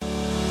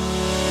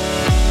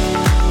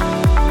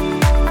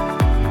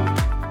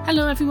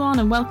everyone,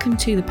 and welcome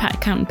to the Pet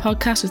Accountant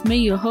Podcast with me,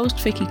 your host,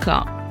 Vicky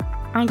Clark.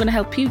 I'm going to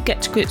help you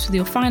get to grips with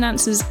your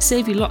finances,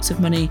 save you lots of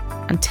money,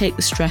 and take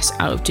the stress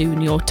out of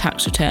doing your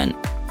tax return.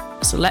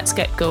 So let's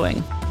get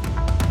going.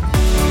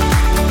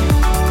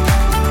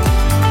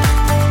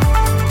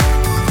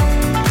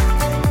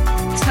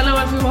 Hello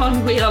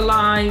everyone, we are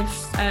live.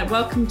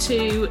 Welcome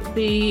to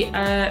the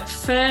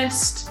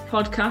first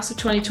podcast of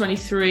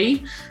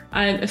 2023.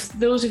 If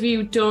those of you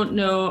who don't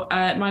know,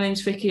 my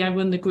name's Vicky. I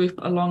run the group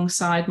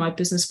alongside my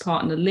business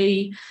partner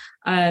Lee,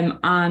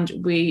 and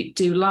we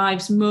do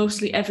lives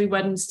mostly every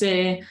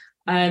Wednesday,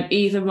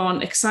 either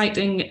on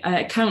exciting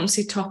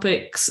accountancy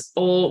topics,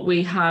 or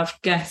we have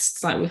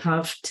guests like we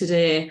have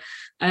today,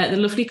 the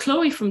lovely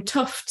Chloe from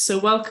Tuft. So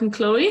welcome,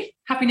 Chloe.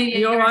 Happy New Year.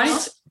 You all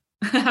right?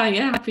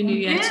 Yeah, Happy New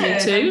Year to you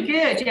too. I'm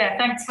good. Yeah,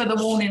 thanks for the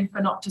warning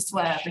for not to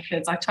swear,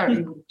 because I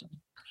totally would have done.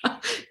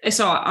 It's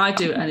all right, I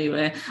do it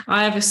anyway.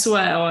 I have a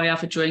swear or I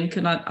have a drink,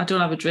 and I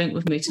don't have a drink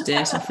with me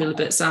today, so I feel a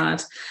bit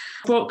sad.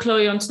 I brought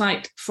Chloe on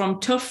tonight from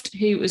Tuft,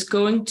 who is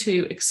going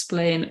to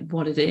explain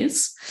what it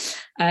is.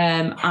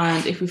 And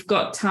if we've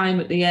got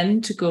time at the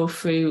end to go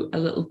through a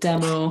little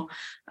demo,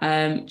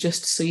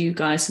 just so you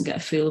guys can get a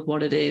feel of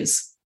what it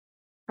is.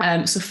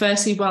 So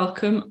firstly,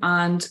 welcome.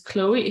 And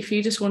Chloe, if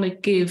you just want to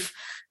give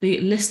the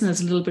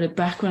listeners a little bit of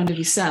background of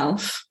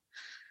yourself,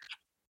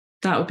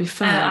 that would be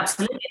fab.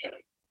 Absolutely.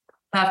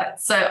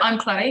 Perfect. So I'm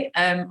Chloe.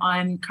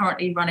 I'm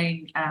currently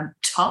running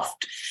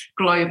Tuft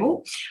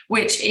Global,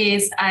 which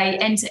is a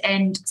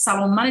end-to-end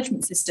salon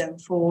management system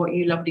for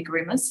you lovely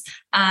groomers.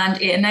 And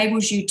it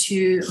enables you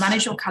to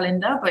manage your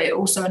calendar, but it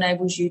also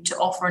enables you to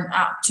offer an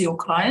app to your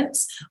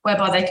clients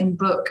whereby they can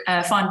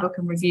find, book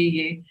and review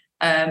you,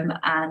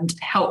 and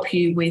help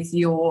you with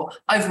your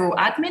overall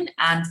admin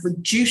and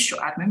reduce your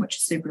admin, which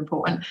is super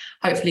important,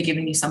 hopefully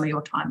giving you some of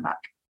your time back.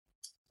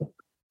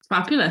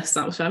 Fabulous.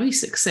 That was very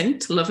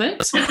succinct. Love it.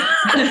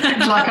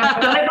 Like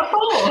I've done it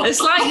before. It's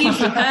like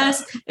you've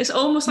rehearsed. It's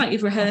almost like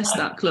you've rehearsed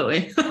that,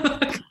 Chloe.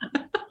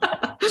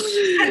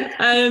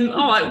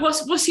 All right.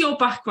 What's your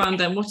background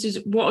then? What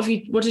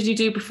did you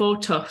do before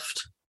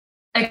Tuft?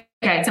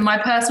 Okay, so my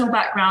personal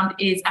background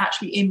is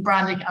actually in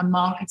branding and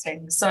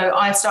marketing. So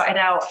I started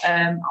out,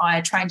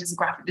 I trained as a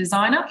graphic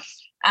designer,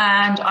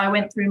 and I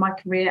went through my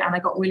career and I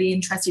got really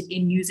interested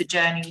in user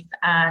journeys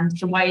and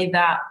the way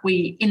that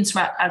we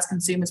interact as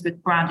consumers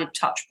with branded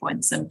touch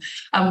points. And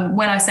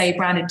when I say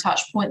branded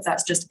touch points,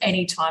 that's just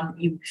any time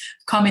that you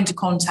come into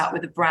contact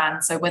with a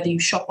brand. So whether you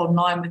shop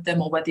online with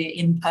them or whether you're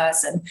in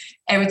person,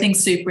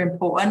 everything's super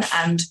important.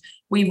 And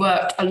we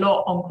worked a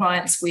lot on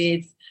clients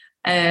with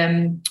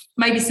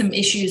maybe some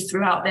issues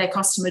throughout their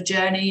customer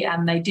journey,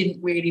 and they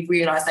didn't really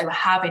realize they were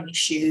having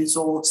issues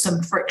or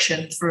some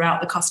friction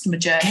throughout the customer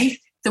journey.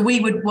 So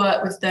we would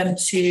work with them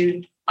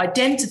to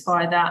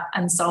identify that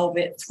and solve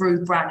it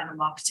through branding and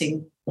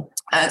marketing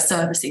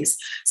services.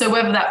 So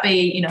whether that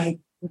be,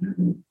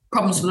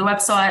 problems with the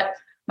website,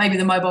 maybe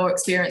the mobile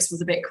experience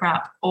was a bit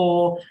crap,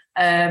 or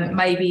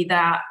maybe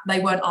that they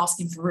weren't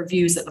asking for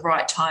reviews at the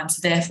right time,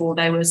 so therefore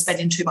they were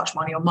spending too much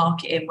money on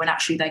marketing when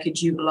actually they could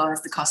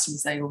utilize the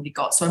customers they already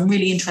got. So I'm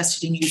really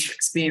interested in user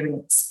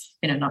experience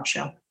in a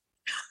nutshell.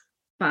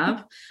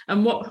 Fab.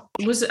 And what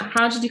was it?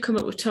 How did you come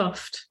up with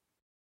Tuft?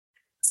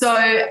 So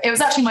it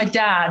was actually my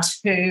dad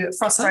who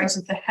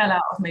frustrated the hell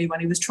out of me when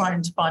he was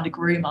trying to find a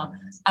groomer.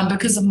 And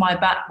because of my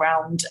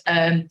background,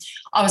 I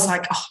was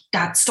like, oh,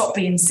 Dad, stop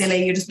being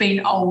silly. You're just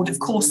being old. Of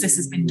course this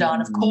has been done.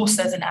 Of course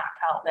there's an app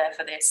out there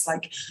for this.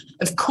 Like,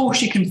 of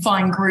course you can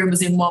find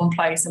groomers in one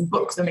place and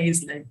book them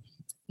easily.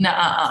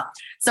 Nah.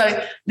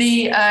 So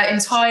the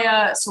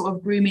entire sort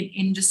of grooming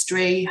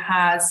industry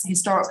has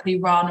historically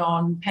run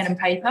on pen and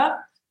paper,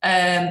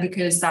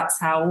 because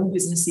that's how all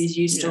businesses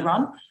used to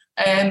run.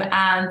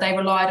 And they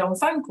relied on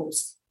phone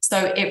calls.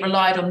 So it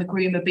relied on the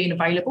groomer being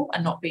available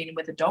and not being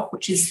with a dog,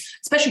 which is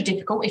especially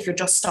difficult if you're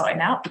just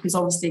starting out, because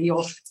obviously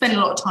you're spending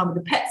a lot of time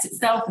with the pets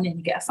itself, and then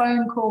you get a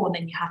phone call and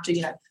then you have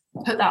to,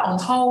 put that on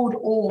hold,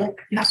 or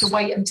you have to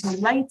wait until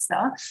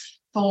later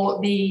for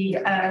the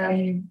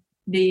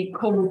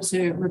call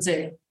to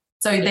resume.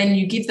 So then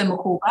you give them a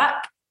call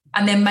back,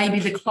 and then maybe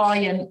the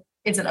client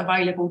isn't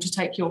available to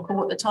take your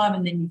call at the time,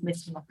 and then you've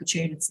missed an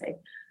opportunity.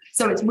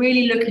 So it's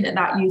really looking at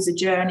that user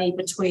journey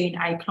between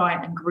a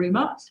client and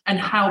groomer and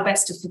how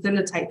best to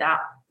facilitate that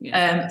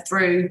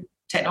through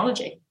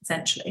technology,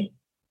 essentially.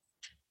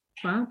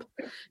 Fab.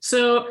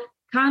 So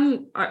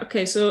I'm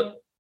just going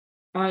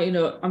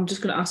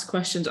to ask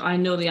questions. I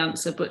know the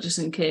answer, but just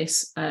in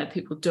case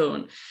people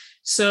don't.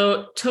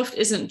 So Tuft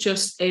isn't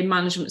just a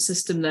management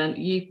system then.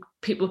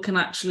 People can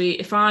actually,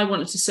 if I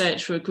wanted to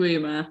search for a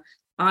groomer,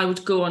 I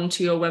would go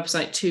onto your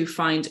website to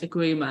find a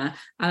groomer,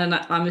 and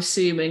I'm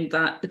assuming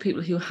that the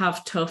people who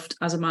have Tuft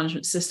as a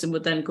management system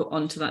would then go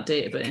onto that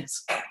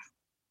database.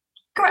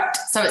 Correct.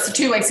 So it's a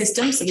two-way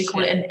system. So we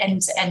call it an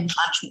end-to-end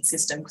management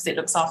system because it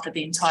looks after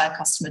the entire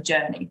customer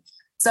journey.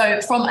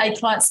 So from a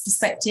client's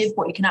perspective,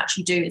 what you can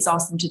actually do is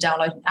ask them to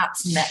download an app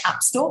from their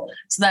app store.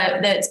 So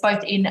it's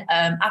both in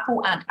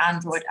Apple and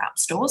Android app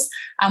stores.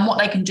 And what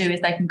they can do is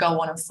they can go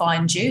on and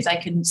find you. They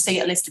can see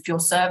a list of your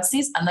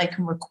services and they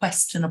can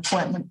request an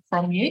appointment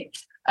from you.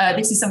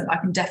 This is something I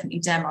can definitely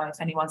demo if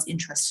anyone's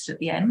interested at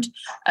the end.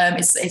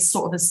 It's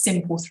sort of a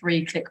simple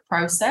 3-click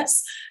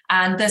process.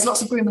 And there's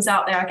lots of groomers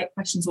out there. I get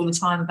questions all the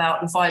time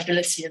about the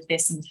viability of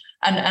this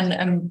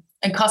and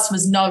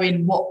customers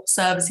knowing what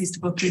services to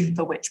book in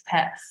for which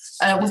pet.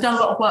 We've done a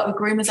lot of work with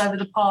groomers over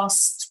the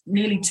past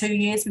nearly 2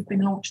 years. We've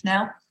been launched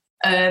now.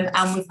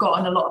 And we've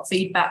gotten a lot of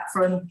feedback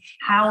from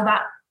how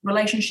that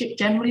relationship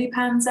generally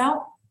pans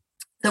out.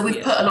 So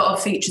we've put a lot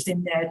of features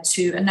in there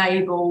to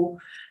enable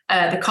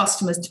the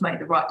customers to make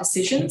the right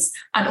decisions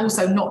and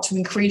also not to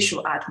increase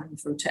your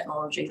admin through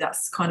technology.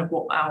 That's kind of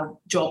what our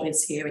job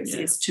is here,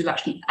 is to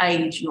actually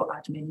aid your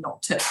admin,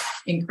 not to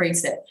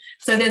increase it.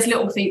 So there's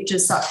little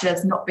features such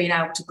as not being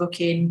able to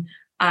book in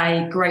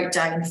a Great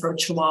Dane for a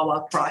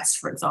Chihuahua price,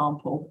 for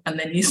example, and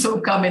then you sort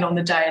of come in on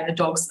the day and the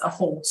dog's a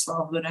horse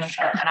rather than an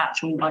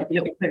actual like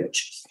little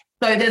pooch.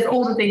 So there's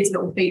all of these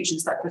little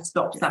features that just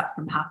stops that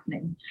from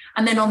happening.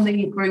 And then on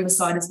the groomer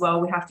side as well,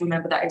 we have to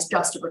remember that it's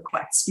just a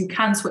request. You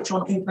can switch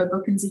on auto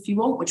bookings if you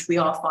want, which we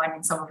are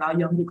finding some of our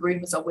younger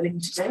groomers are willing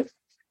to do.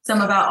 Some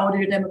of our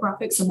older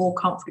demographics are more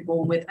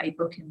comfortable with a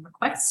booking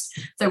request.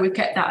 So we've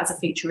kept that as a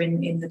feature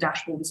in the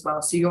dashboard as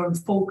well. So you're in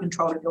full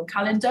control of your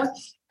calendar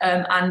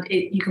and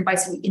you can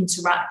basically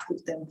interact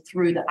with them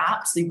through the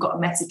app. So you've got a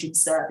messaging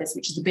service,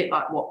 which is a bit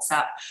like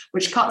WhatsApp,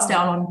 which cuts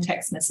down on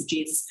text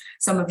messages.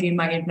 Some of you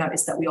may have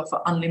noticed that we offer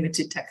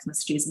unlimited text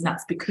messages, and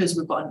that's because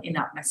we've got an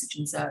in-app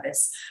messaging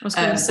service. I was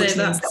going to say which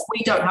means that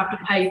we don't have to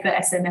pay for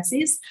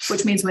SMSs,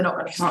 which means we're not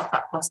going to pass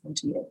that cost on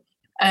to you.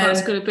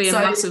 That's going to be a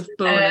massive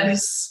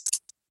bonus.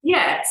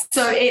 Yeah,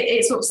 so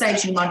it sort of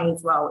saves you money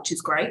as well, which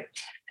is great.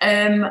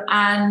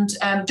 And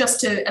just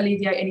to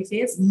alleviate any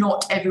fears,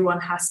 not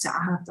everyone has to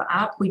have the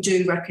app. We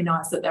do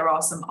recognise that there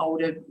are some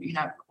older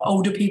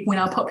people in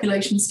our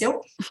population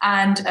still,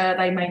 and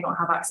they may not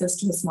have access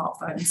to a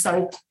smartphone.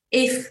 So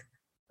if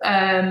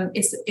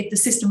the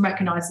system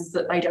recognises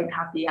that they don't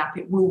have the app,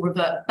 it will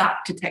revert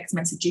back to text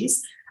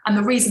messages. And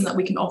the reason that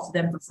we can offer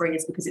them for free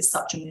is because it's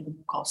such a minimal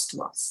cost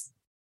to us.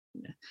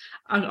 Yeah.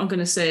 I'm going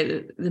to say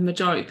that the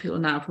majority of people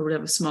now probably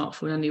have a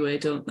smartphone anyway,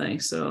 don't they?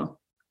 So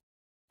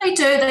they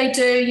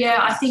do. Yeah,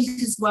 I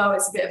think as well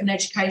it's a bit of an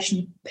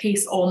education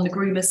piece on the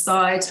groomer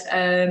side.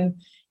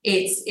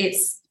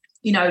 It's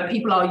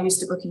people are used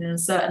to booking in a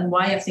certain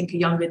way. I think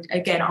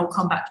again, I'll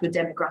come back to a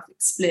demographic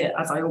split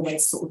as I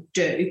always sort of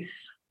do.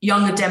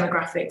 Younger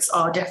demographics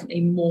are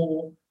definitely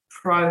more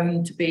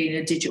prone to being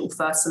a digital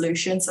first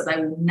solution, so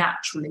they will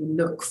naturally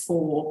look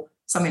for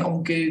something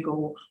on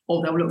Google,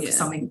 or they'll look for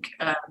something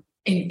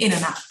in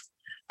an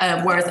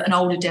app. Whereas an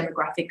older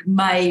demographic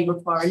may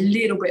require a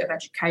little bit of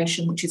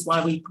education, which is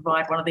why we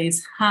provide one of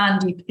these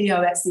handy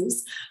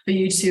POSs for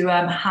you to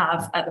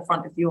have at the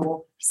front of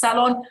your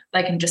salon.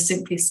 They can just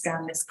simply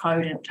scan this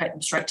code and it'll take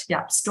them straight to the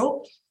app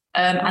store.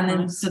 And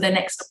then for their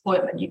next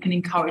appointment, you can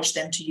encourage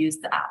them to use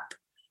the app.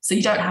 So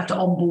you don't have to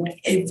onboard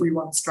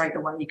everyone straight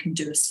away. You can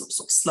do a sort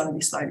of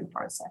slowly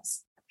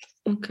process.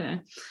 Okay.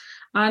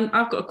 And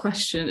I've got a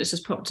question that's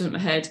just popped into my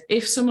head.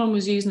 If someone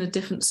was using a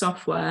different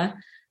software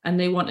and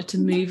they wanted to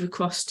move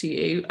across to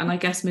you, and I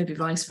guess maybe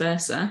vice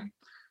versa,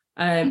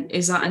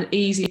 is that an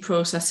easy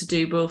process to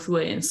do both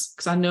ways?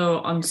 Because I know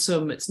on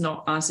some it's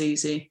not as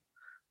easy.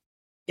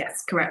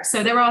 Yes, correct.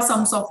 So there are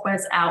some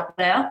softwares out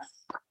there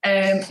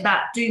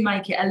that do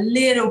make it a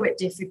little bit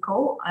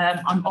difficult.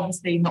 I'm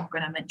obviously not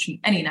going to mention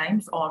any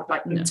names or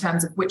in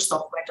terms of which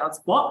software does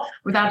what,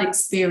 without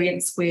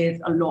experience with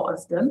a lot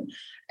of them.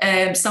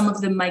 Some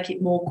of them make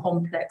it more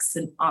complex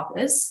than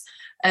others.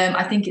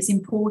 I think it's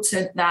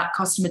important that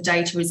customer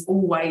data is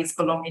always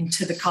belonging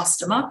to the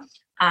customer,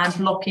 and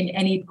blocking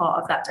any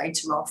part of that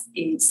data off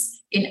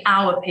is, in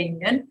our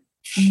opinion,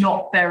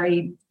 not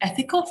very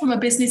ethical from a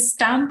business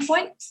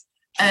standpoint.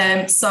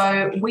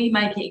 So we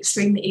make it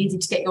extremely easy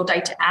to get your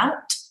data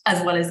out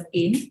as well as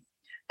in.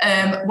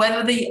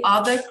 Whether the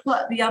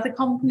other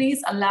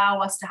companies allow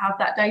us to have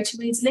that data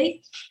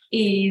easily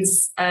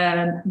is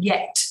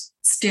yet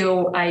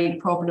still a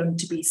problem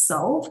to be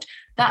solved.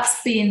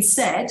 That's being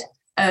said,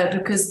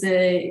 because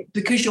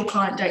your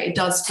client data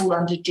does fall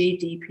under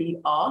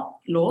GDPR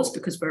laws,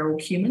 because we're all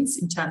humans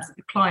in terms of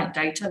the client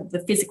data,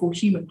 the physical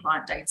human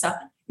client data,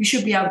 you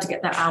should be able to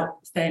get that out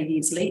fairly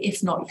easily.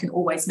 If not, you can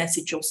always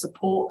message your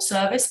support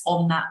service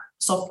on that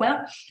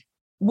software.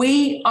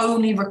 We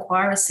only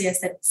require a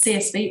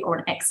CSV or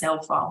an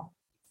Excel file.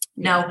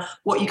 Now,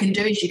 what you can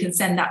do is you can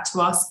send that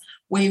to us.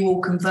 We will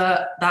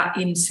convert that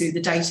into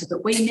the data that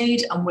we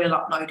need and we'll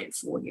upload it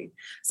for you.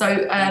 So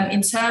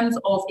in terms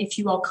of if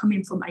you are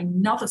coming from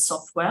another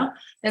software,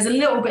 there's a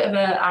little bit of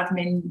an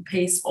admin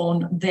piece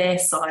on their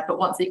side, but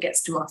once it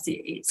gets to us,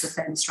 it's a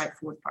fairly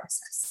straightforward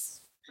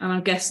process. And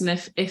I'm guessing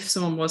if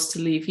someone was to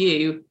leave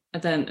you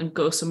and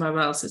go somewhere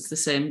else, it's the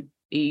same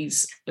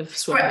ease of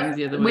swapping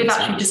the other way. We've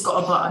actually just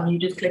got a button. You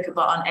just click a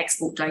button,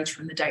 export data,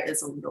 and the data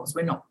is all yours.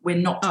 We're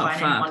not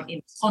tying anyone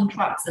in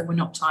contracts, and we're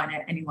not tying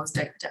anyone's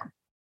data down.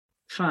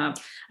 Fab.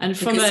 And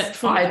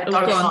I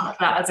don't like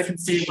that as a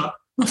consumer.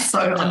 So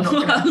I'm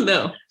not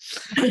no.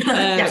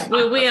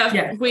 We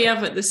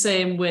have it the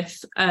same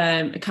with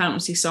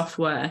accountancy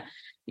software.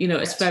 You know,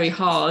 it's very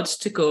hard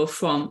to go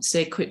from,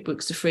 say,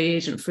 QuickBooks to free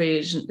agent to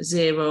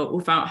Xero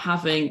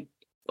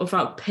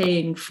without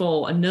paying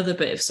for another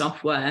bit of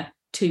software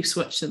to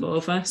switch them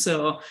over.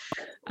 So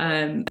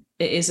it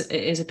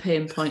is a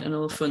pain point on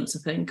all fronts, I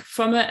think.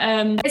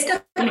 It's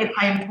definitely a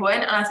pain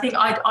point, and I think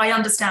I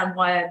understand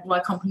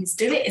why companies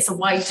do it. It's a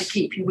way to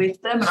keep you with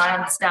them, and I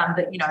understand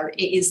that, you know,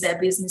 it is their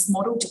business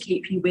model to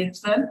keep you with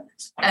them.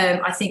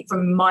 I think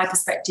from my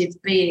perspective,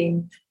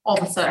 being of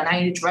a certain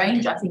age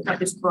range, I think I've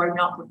just grown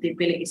up with the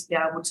ability to be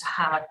able to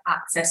have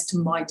access to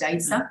my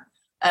data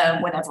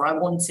whenever I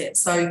want it.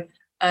 So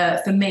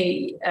for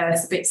me,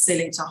 it's a bit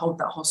silly to hold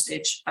that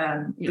hostage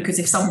because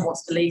if someone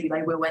wants to leave you,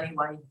 they will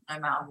anyway, no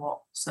matter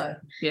what. So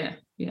yeah,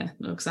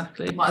 no,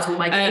 exactly. Might as well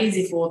make it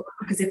easy for them,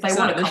 because if they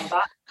want to come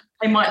back,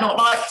 they might not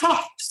like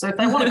Tuft. So if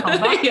they want to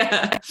come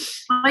back,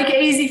 make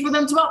it easy for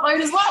them to upload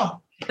as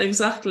well.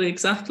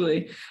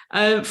 Exactly.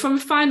 From a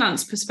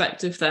finance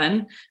perspective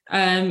then,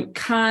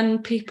 can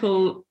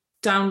people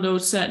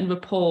download certain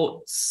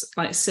reports,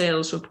 like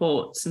sales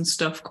reports and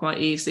stuff, quite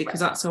easily? Because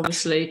that's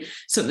obviously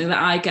something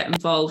that I get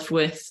involved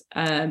with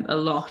a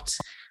lot.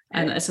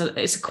 And it's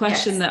a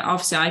question that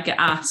obviously I get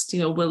asked,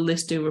 you know, will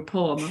this do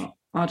rapport?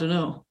 I don't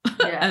know.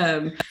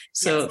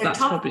 So that's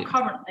Tuft probably...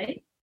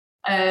 Currently,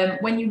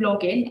 when you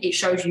log in, it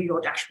shows you your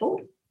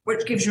dashboard,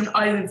 which gives you an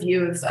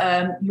overview of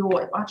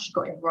I've actually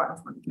got it right in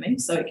front of me.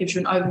 So it gives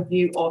you an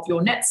overview of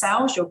your net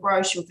sales, your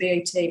gross, your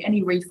VAT,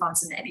 any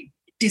refunds and any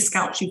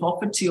discounts you've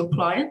offered to your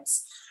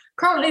clients.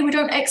 Currently, we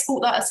don't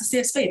export that as a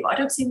CSV, but I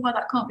don't see why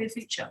that can't be a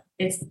feature.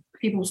 If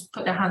people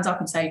put their hands up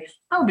and say,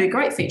 that would be a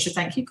great feature,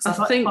 thank you, because I'd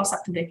like to pass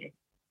that to Vicky.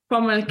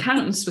 From an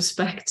accountant's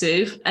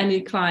perspective,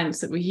 any clients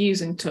that were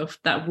using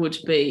Tuft, that would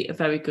be a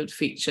very good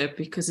feature,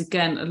 because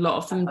again, a lot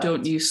of them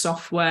don't use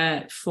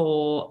software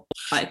for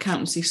like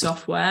accountancy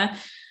software,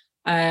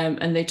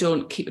 and they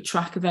don't keep a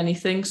track of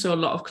anything. So a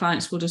lot of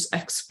clients will just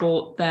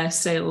export their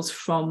sales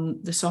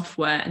from the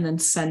software and then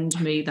send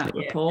me that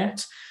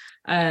report.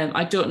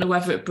 I don't know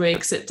whether it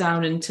breaks it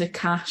down into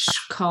cash,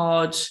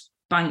 card,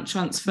 bank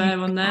transfer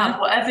on there.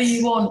 Have whatever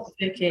you want,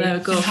 Vicky. There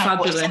we go,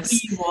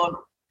 fabulous. You want.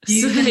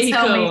 You can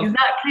tell me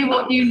exactly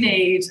what you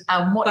need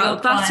and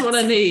what that's what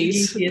I need.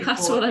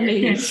 That's what I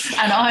need,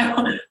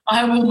 and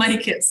I will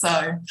make it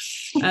so.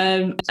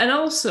 And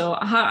also,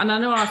 and I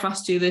know I've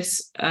asked you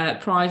this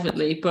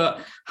privately,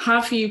 but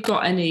have you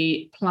got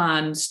any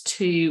plans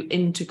to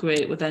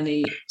integrate with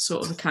any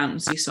sort of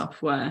accountancy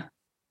software?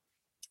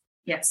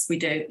 Yes, we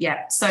do.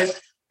 Yeah. So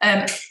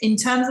in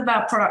terms of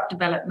our product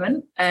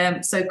development,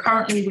 so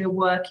currently we're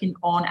working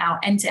on our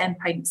end-to-end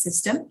payment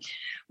system,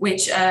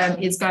 which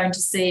is going to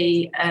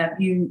see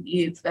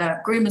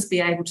Groomers be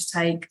able to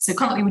take, so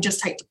currently we just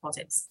take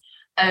deposits.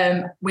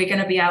 We're going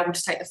to be able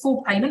to take the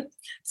full payment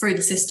through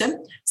the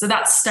system. So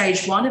that's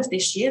stage 1 of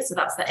this year. So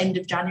that's the end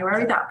of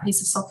January, that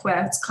piece of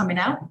software is coming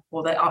out,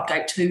 or the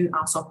update to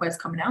our software is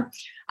coming out.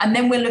 And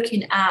then we're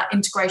looking at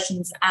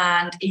integrations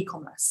and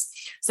e-commerce.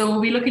 So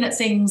we'll be looking at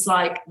things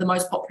like the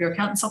most popular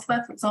accounting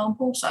software, for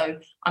example. So,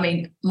 I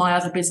mean, my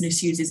other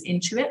business uses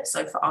Intuit.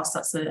 So for us,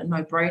 that's a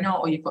no-brainer.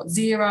 Or you've got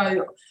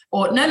Xero.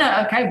 Or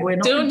no, okay, we're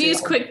not. Don't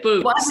use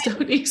QuickBooks.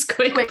 Don't use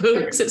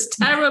QuickBooks. It's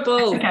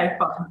terrible. Okay,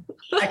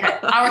 fine. Okay,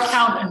 our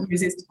accountant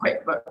uses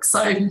QuickBooks. So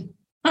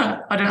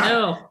I don't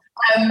know.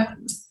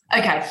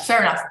 Okay,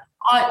 fair enough.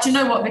 Do you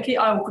know what, Vicky?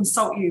 I will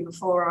consult you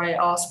before I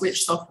ask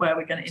which software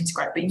we're going to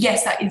integrate. But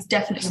yes, that is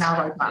definitely in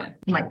our roadmap.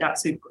 Make that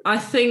super good. I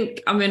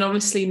think, I mean,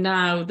 obviously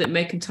now that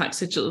Making Tax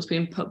Digital has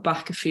been put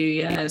back a few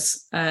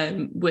years,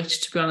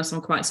 which to be honest,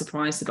 I'm quite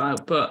surprised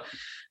about. But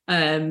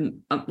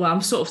I'm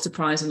sort of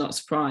surprised and not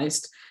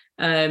surprised.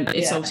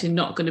 It's obviously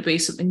not going to be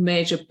something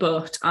major,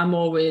 but I'm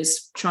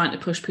always trying to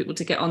push people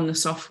to get on the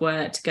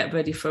software, to get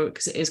ready for it,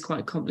 because it is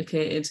quite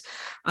complicated.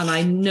 And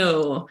I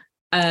know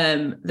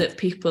that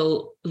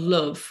people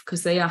love,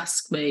 because they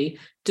ask me,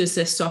 does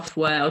this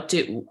software,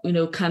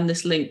 or can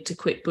this link to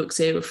QuickBooks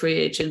Xero Free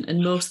Agent?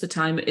 And most of the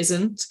time it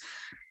isn't,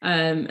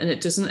 and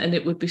it doesn't, and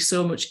it would be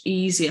so much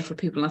easier for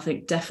people. And I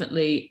think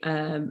definitely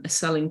a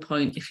selling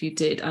point if you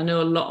did. I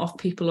know a lot of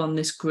people on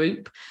this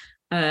group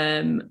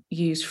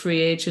use Free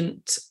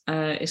Agent,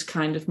 is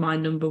kind of my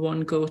number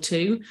one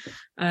go-to,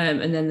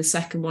 and then the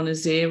second one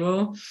is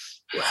Xero.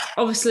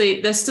 Obviously,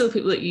 there's still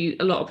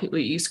a lot of people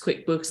that use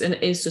QuickBooks, and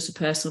it is just a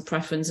personal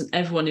preference. And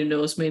everyone who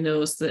knows me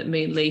knows that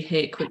me and Lee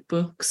hate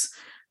QuickBooks.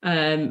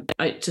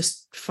 I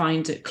just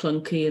find it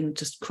clunky and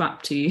just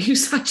crap to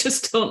use. I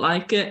just don't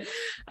like it.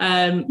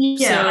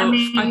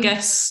 I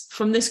guess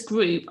from this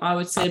group, I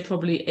would say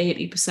probably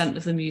 80%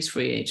 of them use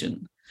Free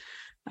Agent.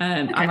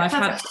 And I've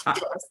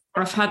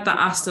had that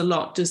asked a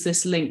lot. Does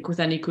this link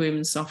with any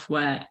grooming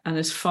software? And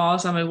as far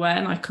as I'm aware,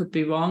 and I could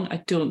be wrong,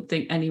 I don't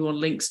think anyone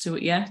links to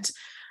it yet.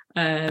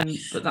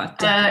 But that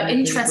definitely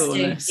interesting.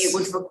 bonus. It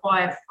would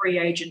require free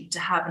agent to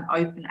have an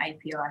open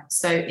API,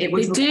 so it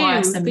would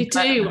require some. They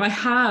do. I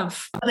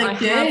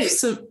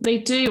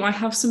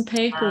have some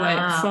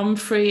paperwork from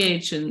free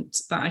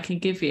agent that I can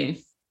give you.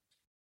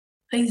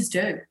 Please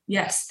do.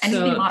 Yes,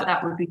 anything like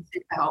that would be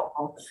super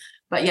helpful.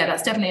 But yeah,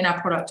 that's definitely in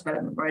our product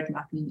development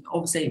roadmap, and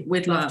obviously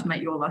we'd love to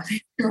make your life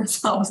easier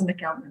as well as an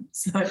accountant.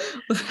 So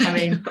I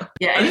mean,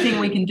 yeah, anything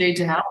we can do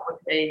to help would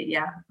be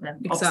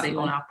obviously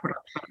on our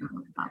product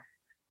development roadmap.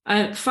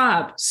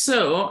 Fab.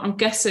 So I'm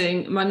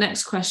guessing my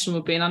next question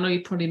would be, and I know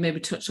you probably maybe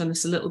touched on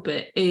this a little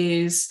bit,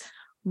 is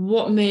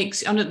what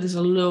makes, I know there's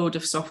a load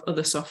of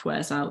other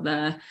softwares out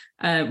there.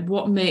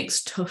 What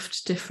makes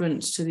Tuft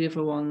different to the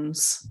other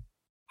ones?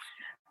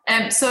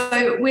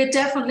 So we're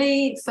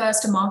definitely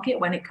first to market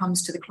when it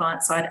comes to the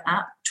client-side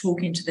app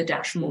talking to the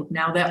dashboard.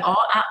 Now, there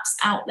are apps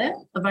out there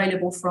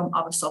available from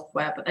other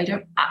software, but they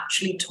don't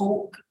actually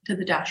talk to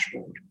the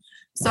dashboard.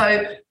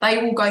 So they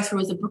will go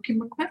through as a booking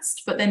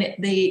request, but then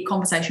the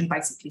conversation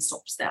basically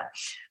stops there.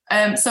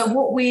 So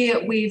what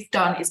we've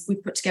done is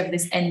we've put together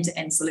this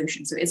end-to-end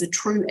solution. So it is a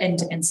true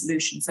end-to-end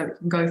solution. So it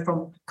can go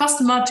from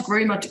customer to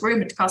groomer to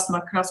groomer to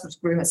customer to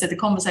groomer. So the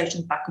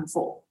conversation's back and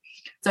forth.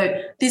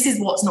 So this is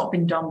what's not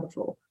been done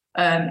before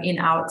in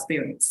our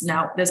experience.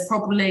 Now, there's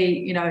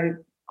probably,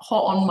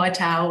 hot on my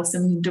tail,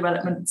 some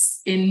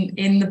developments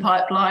in the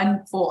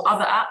pipeline for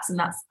other apps, and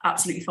that's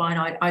absolutely fine.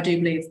 I do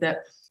believe that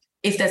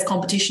if there's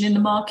competition in the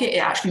market, it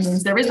actually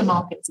means there is a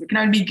market, so it can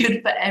only be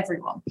good for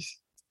everyone.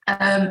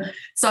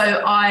 So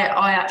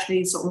I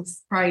actually sort of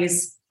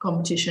praise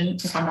competition,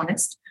 if I'm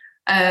honest.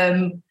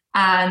 And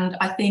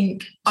I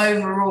think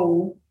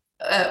overall,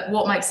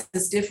 what makes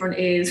us different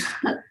is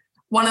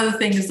one of the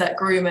things that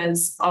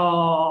groomers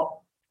are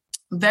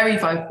very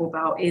vocal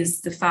about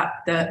is the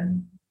fact that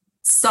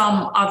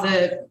some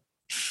other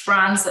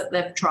brands that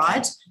they've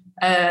tried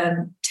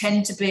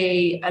tend to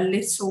be a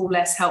little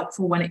less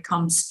helpful when it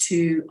comes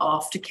to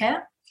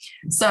aftercare.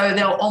 So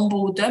they'll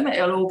onboard them,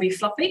 it'll all be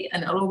fluffy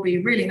and it'll all be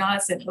really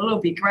nice and it'll all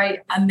be great.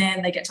 And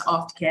then they get to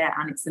aftercare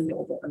and it's a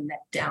little bit of a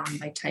letdown.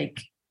 They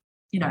take,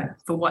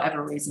 for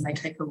whatever reason, they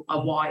take a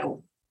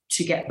while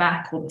to get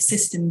back, or the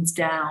system's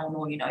down,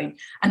 or,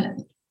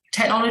 and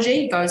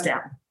technology goes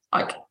down.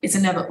 Like, it's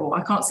inevitable.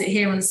 I can't sit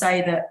here and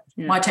say that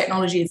my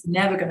technology is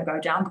never going to go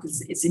down,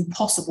 because it's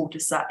impossible to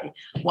say.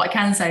 What I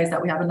can say is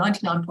that we have a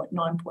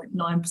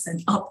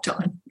 99.9%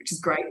 uptime, which is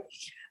great.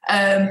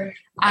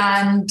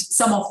 And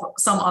some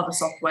other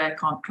software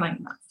can't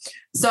claim that.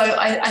 So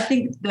I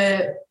think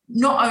that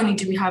not only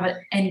do we have an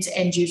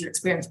end-to-end user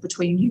experience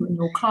between you and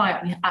your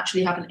client, we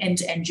actually have an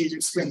end-to-end user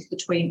experience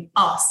between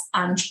us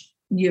and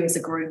you as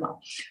a groomer.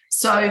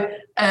 So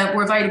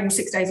we're available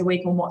 6 days a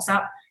week on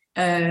WhatsApp.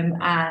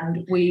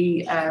 And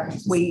we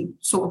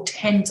sort of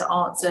tend to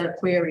answer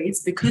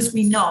queries, because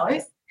we know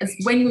as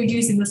when you're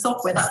using the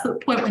software, that's the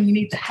point when you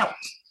need the help.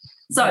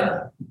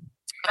 So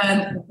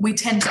we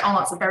tend to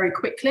answer very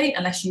quickly,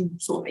 unless you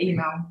sort of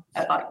email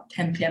at like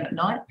 10 p.m. at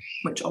night,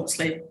 which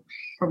obviously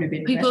probably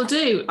be people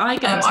do. I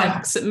get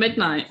texts at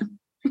midnight.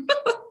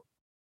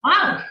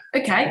 Wow.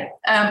 Okay.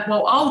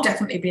 Well, I'll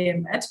definitely be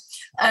in bed,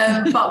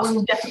 but we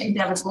will definitely be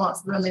able to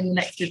answer them in the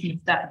next business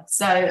day.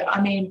 So,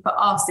 I mean, for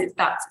us,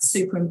 that's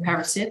super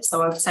imperative.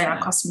 So I would say our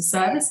customer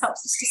service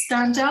helps us to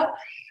stand out,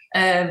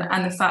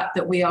 and the fact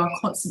that we are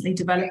constantly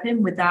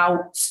developing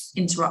without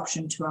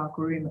interruption to our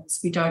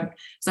groomers. We don't.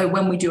 So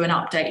when we do an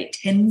update, it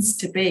tends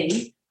to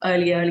be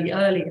early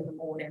in the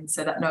morning,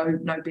 so that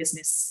no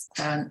business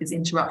is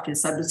interrupted.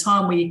 So by the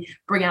time we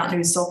bring out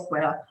new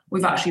software,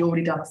 we've actually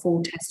already done a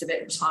full test of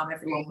it by the time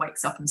everyone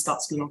wakes up and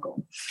starts to log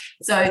on.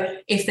 So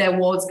if there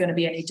was going to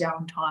be any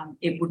downtime,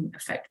 it wouldn't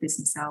affect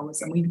business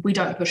hours, and we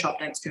don't push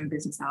updates during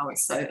business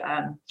hours. So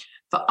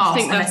for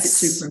us, unless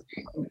it's super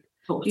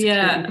important.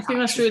 I think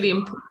that's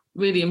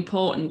really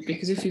important,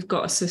 because if you've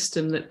got a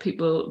system that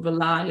people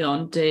rely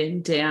on day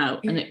in, day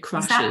out, and it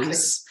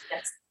crashes,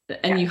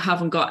 and you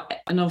haven't got,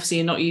 and obviously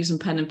you're not using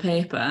pen and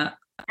paper,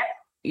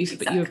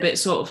 you're a bit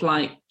sort of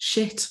like,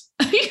 shit.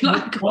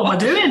 Like, what am I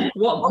doing?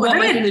 What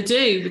am I going to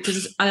do?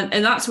 Because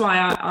and that's why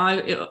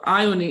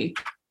I only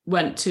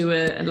went to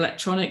an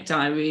electronic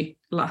diary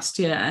last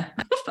year.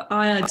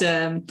 I had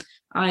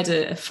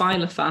a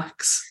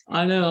Filofax.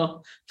 I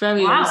know,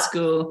 very old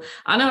school.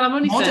 I know, I'm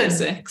only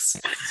 36,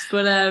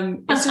 but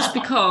it's just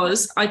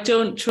because I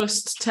don't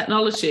trust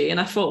technology, and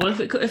I thought, well,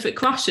 if it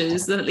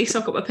crashes, then at least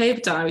I've got my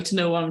paper diary to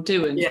know what I'm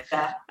doing.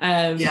 But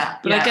I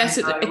guess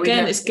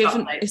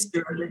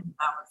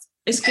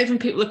it's given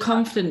people the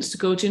confidence to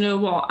go, do you know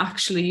what?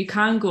 Actually, you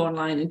can go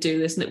online and do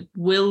this, and it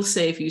will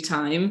save you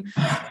time,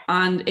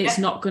 and it's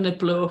not going to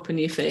blow up in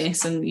your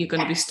face, and you're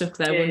going to be stuck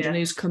there wondering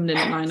who's coming in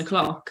at 9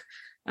 o'clock.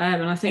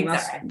 And I think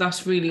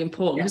that's really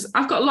important, because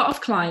I've got a lot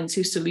of clients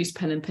who still use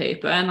pen and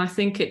paper, and I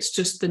think it's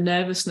just the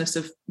nervousness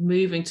of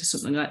moving to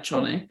something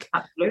electronic.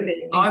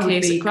 Absolutely. In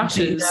case it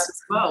crashes.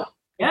 As well.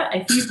 Yeah,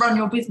 if you've run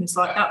your business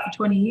like that for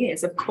 20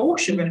 years, of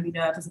course you're going to be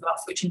nervous about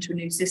switching to a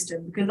new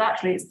system, because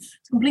actually it's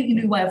a completely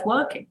new way of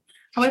working.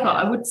 However,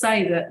 I would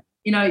say that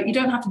You know, you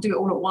don't have to do it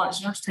all at once.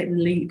 You don't have to take the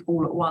leap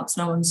all at once.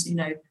 No one's,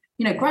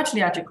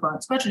 gradually add your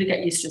clients, gradually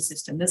get used to the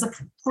system. There's a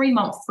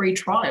 3-month free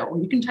trial.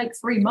 You can take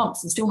 3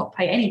 months and still not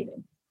pay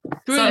anything.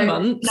 3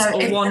 months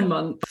or 1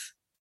 month?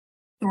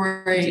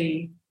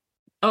 3.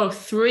 Oh,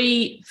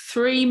 3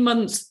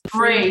 months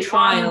free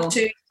trial. 1,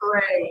 2,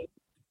 3.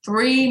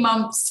 3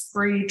 months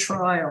free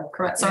trial.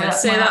 Correct. Sorry,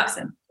 that's my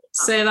accent.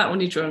 Say that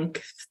when you're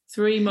drunk.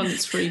 3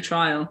 months free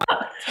trial.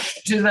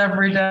 Which is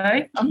every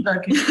day. I'm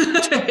joking.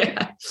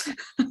 Yeah.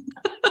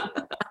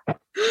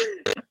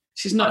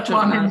 She's not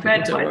drunk now,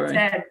 people, don't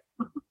worry.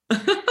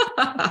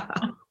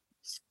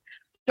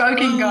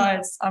 Joking,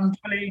 guys. I'm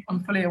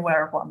fully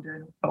aware of what I'm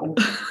doing at all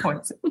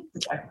points.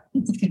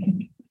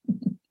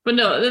 But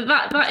no,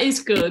 that is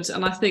good,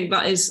 and I think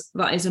that is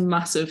a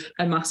massive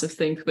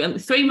thing.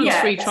 And 3 months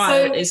free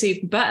trial is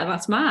even better.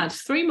 That's mad.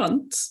 3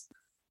 months.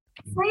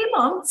 3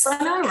 months,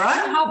 I know,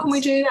 right? How can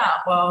we do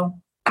that? Well,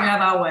 we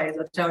have our ways,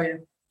 I tell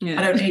you. Yeah.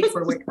 I don't eat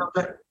for a week.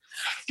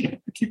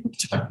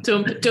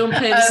 Don't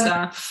pay the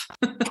staff.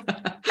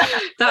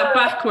 That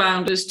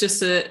background is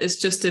just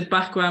a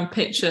background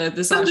picture.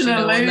 There's actually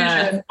no one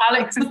there.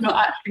 Alex is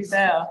not actually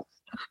there.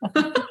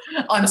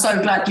 I'm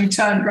so glad you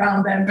turned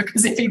around then,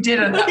 because if he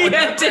didn't, that would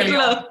did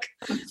look.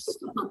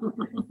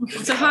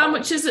 So how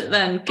much is it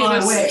then?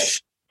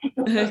 Wish.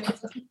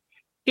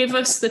 Give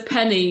us the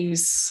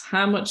pennies.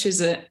 How much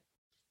is it?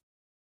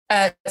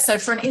 So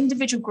for an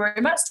individual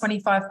groomer, it's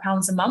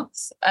 £25 a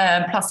month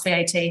plus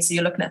VAT. So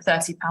you're looking at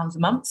 £30 a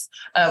month,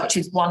 which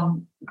is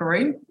one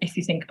groom, if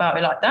you think about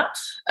it like that.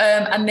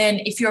 And then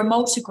if you're a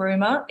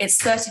multi-groomer,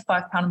 it's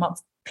 £35 a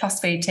month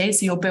plus VAT.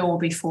 So your bill will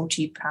be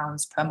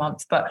 £40 per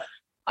month. But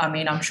I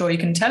mean, I'm sure you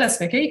can tell us,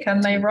 Vicky, can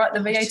they write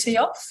the VAT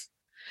off?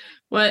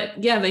 Well,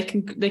 yeah, they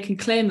can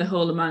claim the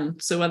whole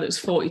amount. So whether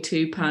it's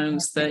 £42,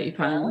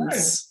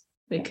 £30,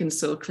 they can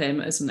still claim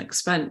it as an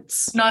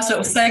expense. Nice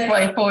little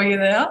segue for you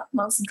there.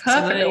 That's a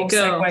perfect little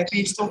segue for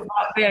you to talk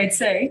about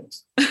VAT.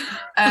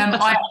 I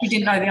actually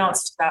didn't know the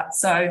answer to that.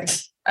 So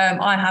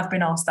I have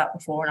been asked that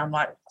before, and I'm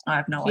like, I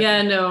have no idea.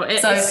 Yeah, no.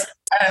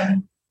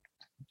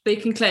 They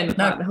can claim it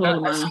back, the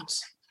whole amount.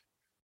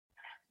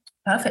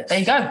 Perfect. There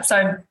you go.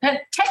 So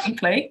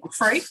technically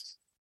free.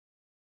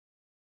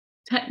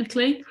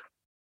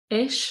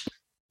 Technically-ish.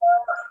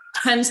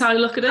 Depends how you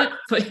look at it,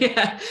 but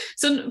yeah.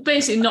 So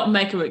basically, not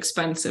mega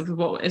expensive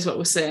is what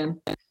we're saying.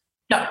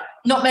 No,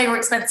 not mega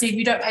expensive.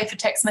 You don't pay for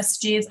text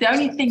messages. The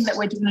only thing that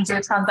we're going to do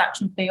a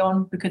transaction fee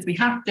on, because we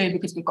have to,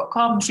 because we've got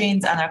card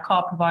machines and our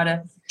card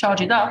provider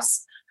charges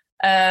us,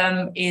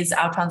 is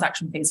our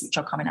transaction fees, which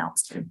are coming out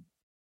soon.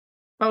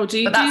 Oh, do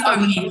you? But that's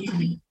only if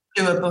you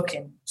do a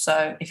booking.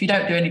 So if you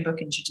don't do any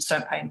bookings, you just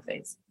don't pay any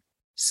fees.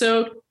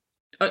 So.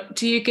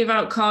 Do you give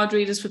out card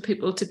readers for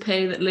people to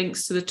pay that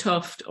links to the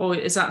Tuft, or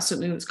is that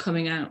something that's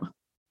coming out?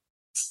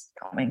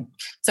 Coming.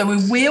 So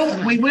we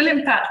will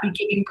in fact be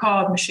giving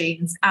card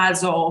machines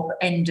as of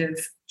end of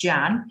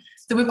Jan.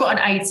 So we've got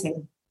an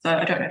 18. So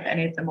I don't know if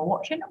any of them are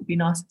watching. It would be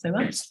nice if they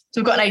were. So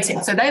we've got an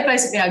 18. So they're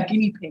basically our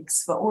guinea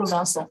pigs for all of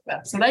our software.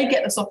 So they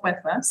get the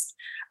software first,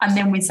 and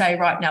then we say,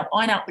 right, now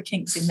iron out the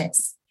kinks in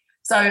this.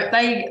 So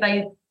they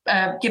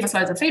give us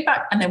loads of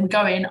feedback, and then we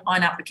go in,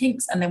 iron out the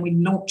kinks, and then we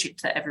launch it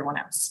to everyone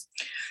else.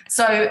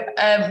 So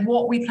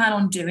what we plan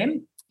on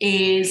doing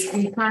is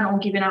we plan on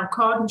giving our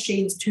card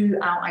machines to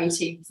our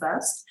 18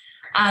 first,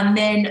 and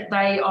then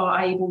they are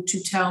able to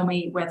tell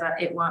me whether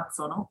it works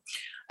or not.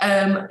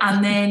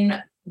 And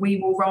then we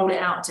will roll it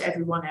out to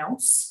everyone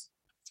else.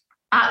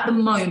 At the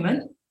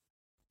moment,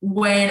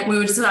 when we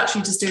were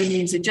just doing the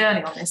user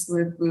journey on this,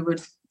 we were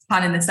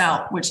planning this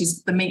out, which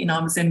is the meeting I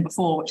was in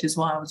before, which is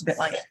why I was a bit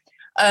late.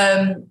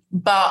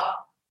 But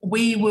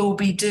we will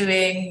be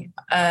doing,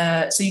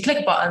 so you click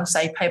a button,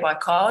 say pay by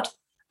card,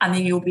 and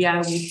then you'll be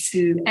able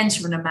to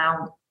enter an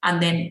amount,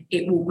 and then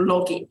it will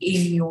log it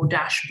in your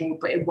dashboard,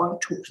 but it won't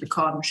talk to the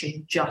card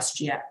machine just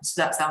yet. So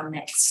that's our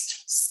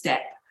next step.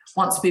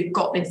 Once we've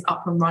got this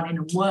up and running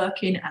and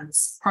working and the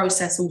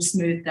process all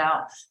smoothed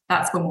out,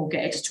 that's when we'll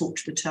get it to talk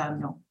to the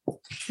terminal.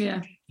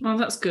 Yeah, well,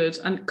 that's good.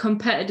 And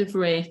competitive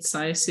rates,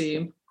 I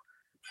assume.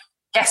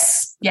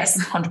 Yes,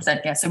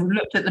 100%. Yeah. So we've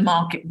looked at the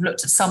market, we've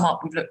looked at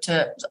SumUp, we've looked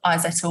at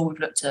iZettle, we've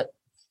looked at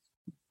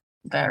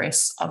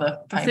various other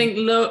payments. I think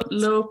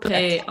low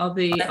pay are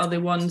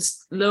the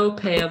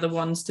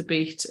ones to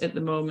beat at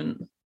the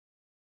moment.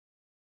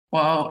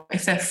 Well,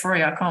 if they're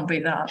free, I can't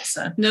beat that.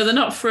 So no, they're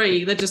not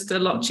free. They're just a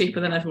lot cheaper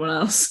than everyone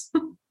else.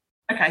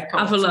 Okay, cool.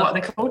 Have a look. So what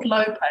are they called?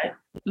 Low pay.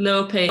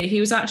 Low pay. He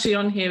was actually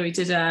on here. He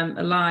did a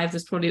live.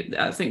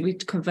 I think we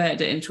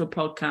converted it into a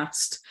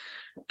podcast.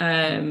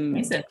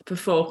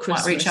 Before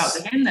Christmas. Might reach out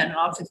to him then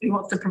after if he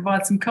wants to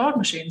provide some card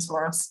machines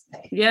for us.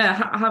 Yeah,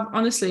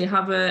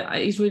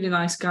 he's a really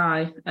nice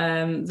guy.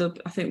 I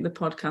think the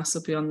podcast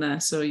will be on there,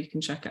 so you can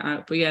check it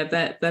out. But yeah,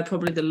 they're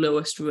probably the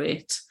lowest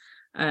rate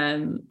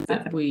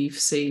that we've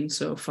seen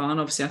so far, and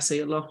obviously I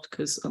see a lot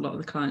because a lot of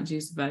the clients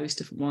use the various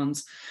different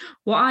ones.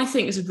 What I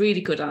think is a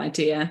really good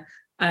idea,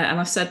 and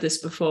I've said this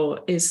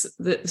before, is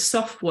that the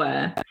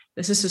software,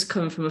 this is just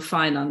coming from a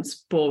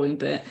finance boring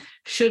bit,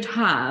 should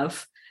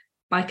have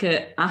like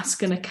a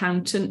ask an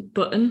accountant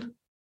button,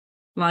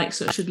 like,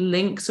 so it should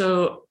link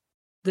so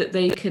that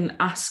they can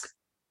ask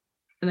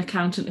an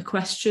accountant a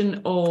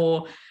question,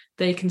 or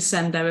they can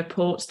send their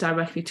reports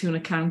directly to an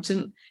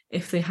accountant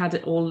if they had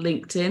it all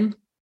linked in.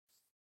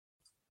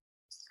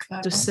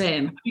 Just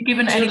saying. Have you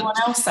given anyone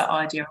else that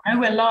idea? I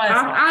know we're live.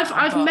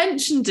 I've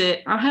mentioned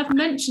it. I have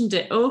mentioned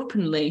it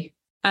openly.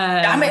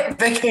 Damn it,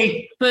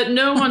 Vicky! But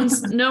no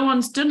one's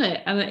done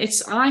it, and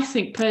I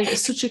think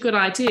it's such a good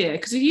idea,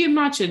 because if you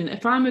imagine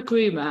if I'm a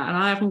groomer and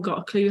I haven't got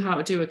a clue how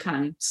to do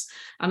accounts,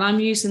 and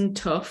I'm using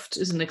Tuft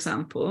as an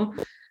example,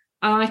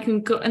 and I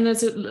can go, and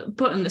there's a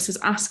button that says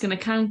ask an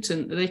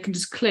accountant that they can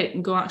just click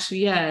and go, actually,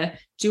 yeah,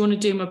 do you want to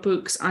do my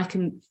books? I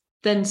can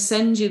then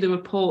send you the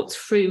reports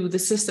through the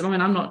system. I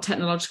mean, I'm not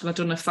technological. I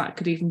don't know if that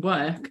could even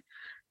work.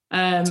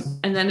 And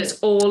then it's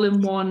all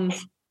in one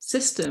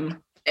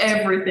system.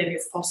 Everything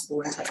is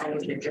possible in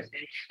technology. Do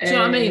you know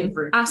what I mean?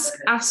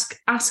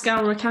 Ask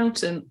our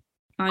accountant.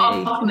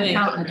 Ask an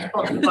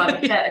accountant, by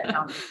the pet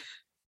accountant.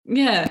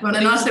 Yeah. Well,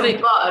 a nice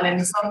little button in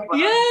the software.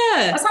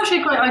 Yeah. That's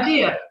actually a great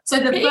idea. So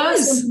the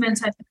first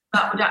implementation of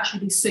that would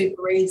actually be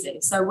super easy.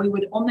 So we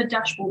would, on the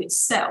dashboard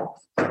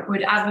itself,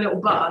 we'd add a little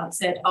button that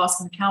said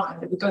ask an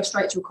accountant. It would go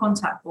straight to a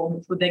contact form,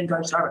 which would then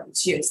go directly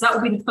to you. So that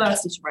would be the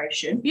first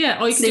iteration. Yeah,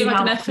 or you could do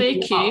like an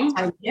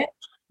FAQ.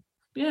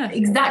 Yeah,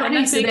 exactly.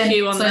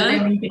 FAQ on there.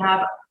 Then you can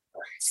have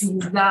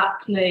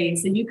exactly.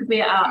 So you could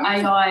be our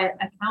AI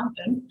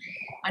accountant,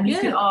 and you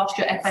can ask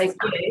your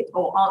FAQ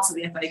or answer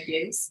the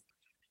FAQs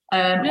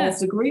of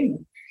the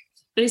agreement.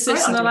 Is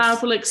this an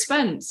allowable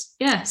expense?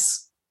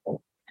 Yes.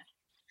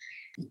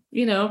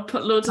 You know,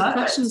 put loads of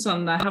questions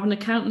on there. Have an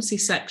accountancy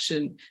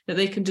section that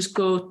they can just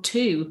go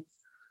to.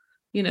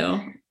 You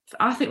know,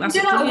 I think that's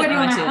a brilliant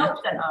idea. Help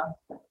center.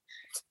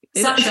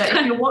 Sasha,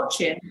 if you're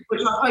watching,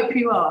 which I hope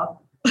you are,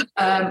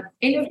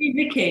 interview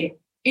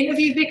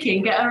Vicky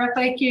and get her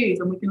FAQs,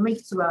 and we can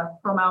link to her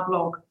from our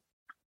blog.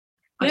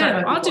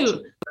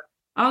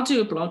 I'll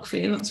do a blog for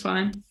you. That's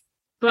fine.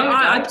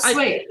 But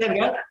sweet. There we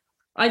go.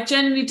 I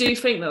genuinely do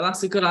think that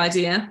that's a good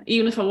idea,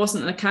 even if I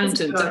wasn't an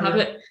accountant, to have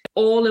it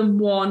all in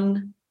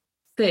one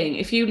thing.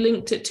 If you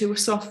linked it to a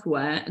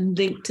software and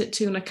linked it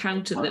to an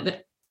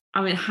accountant,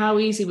 I mean, how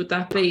easy would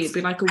that be? It'd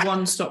be like a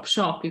one-stop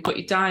shop. You've got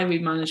your diary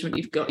management,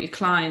 you've got your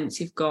clients,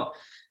 you've got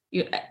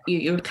your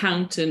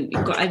accountant,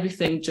 you've got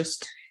everything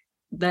just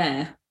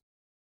there.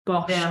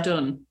 Bosh,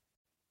 done.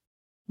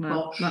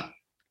 Well, if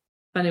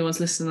anyone's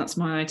listening, that's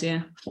my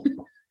idea.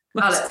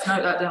 Let's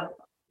note that down.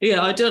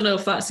 Yeah, I don't know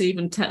if that's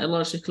even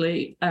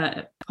technologically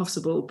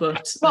possible,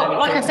 but... Well,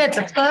 like I said,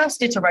 the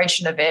first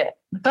iteration of it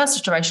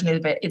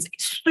is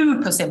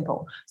super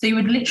simple. So you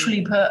would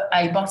literally put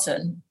a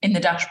button in the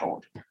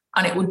dashboard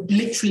and it would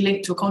literally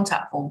link to a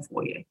contact form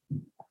for you.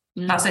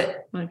 Yeah. That's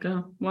it. There you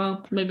go.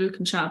 Well, maybe we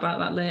can chat about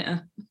that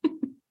later.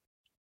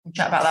 We'll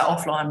chat about that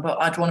offline,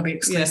 but I'd want to be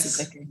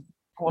exclusive, Vicky.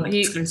 I want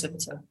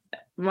exclusivity.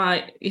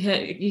 Right,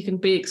 you can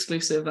be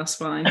exclusive, that's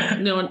fine.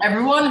 No one...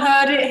 Everyone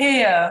heard it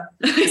here.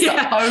 It's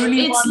the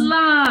only one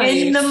live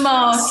in the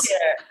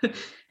market.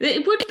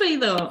 It would be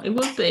though. It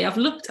would be. I've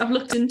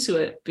looked into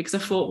it because I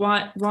thought,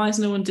 why is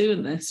no one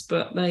doing this?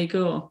 But there you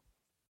go.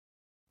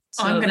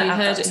 So I'm going to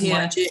add that to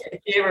my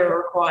JIRA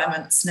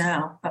requirements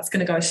now. That's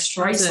going to go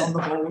straight on the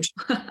board.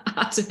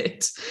 Add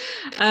it.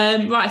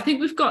 Right, I think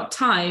we've got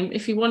time.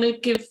 If you want to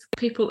give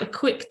people a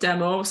quick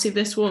demo, obviously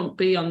this won't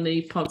be on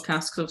the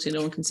podcast because obviously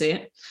no one can see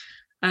it.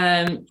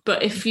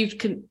 But if you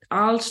can,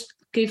 I'll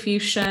give you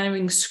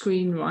sharing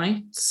screen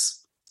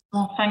rights.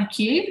 Oh, thank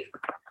you.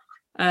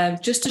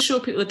 Just to show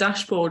people the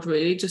dashboard,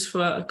 really, just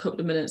for a couple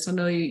of minutes. I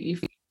know you're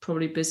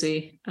probably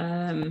busy,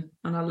 and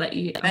I'll let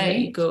you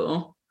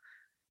go.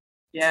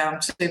 Yeah,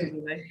 I'm super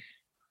busy.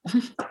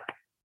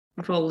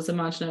 With all those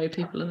imaginary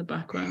people in the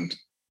background.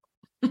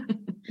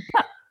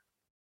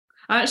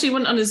 I actually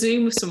went on a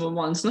Zoom with someone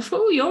once and I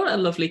thought, you're at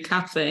a lovely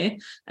cafe.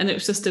 And it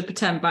was just a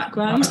pretend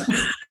background.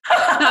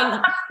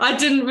 And I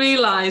didn't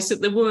realise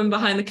that the woman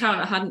behind the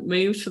counter hadn't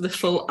moved for the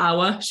full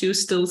hour. She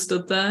was still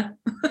stood there.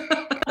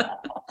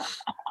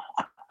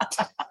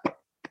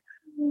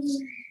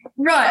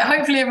 Right,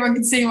 hopefully everyone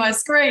can see my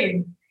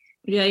screen.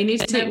 Yeah, you need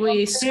to take away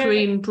your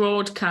screen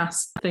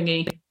broadcast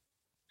thingy.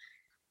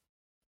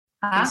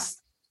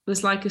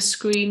 There's like a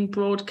screen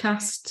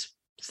broadcast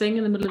thing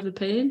in the middle of the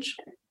page.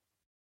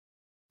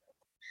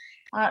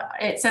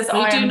 It says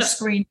I am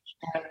screen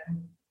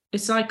sharing.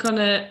 It's like on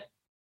it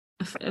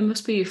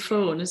must be your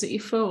phone. Is it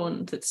your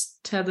phone that's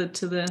tethered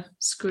to the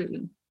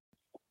screen?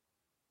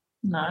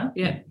 No.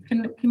 Yeah.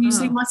 Can you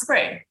see my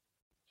screen?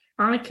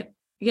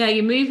 Yeah,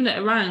 you're moving it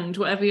around,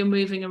 whatever you're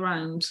moving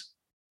around.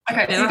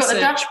 Okay, so you've got the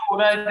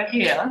dashboard over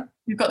here.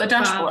 You've got the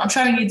dashboard. I'm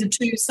showing you the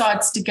two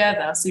sides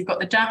together. So you've got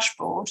the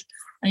dashboard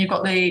and you've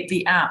got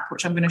the app,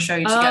 which I'm going to show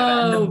you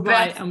together. Oh,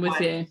 right, I'm with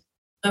you.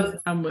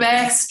 The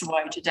best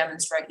way to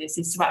demonstrate this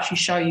is to actually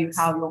show you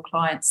how your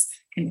clients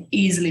can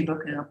easily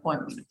book an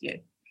appointment with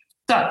you.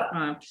 So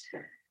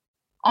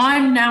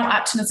I'm now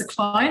acting as a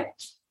client.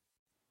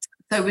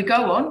 So we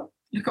go on,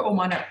 look at all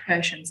my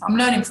notifications. I'm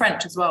learning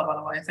French as well, by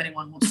the way, if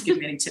anyone wants to give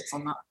me any tips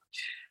on that.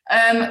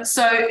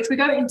 So if we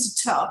go into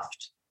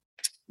Tuft,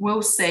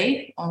 we'll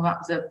see. Oh, that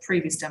was a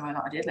previous demo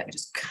that I did. Let me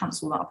just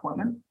cancel that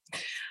appointment.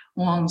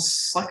 1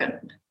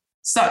 second.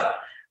 So,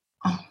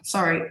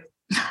 sorry.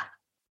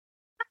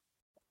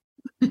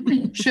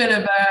 should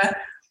have.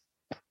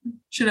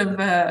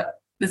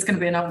 There's going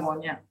to be another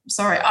one. Yeah.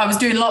 Sorry. I was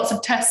doing lots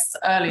of tests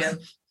earlier.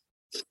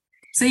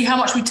 See how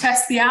much we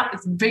test the app?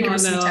 It's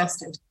vigorously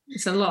tested.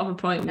 It's a lot of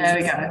appointments. There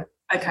we go.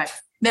 Okay.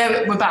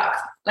 There we're back.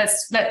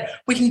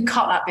 We can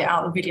cut that bit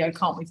out of the video,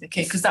 can't we,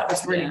 Vicky? Because that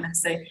was really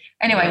messy.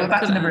 Anyway, we're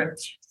back in the room.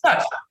 So,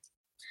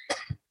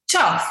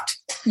 Tuft,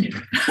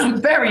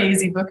 very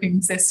easy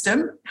booking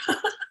system.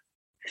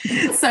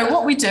 So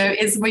what we do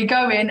is we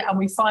go in and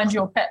we find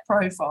your pet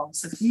profile.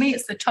 So for me,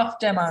 it's the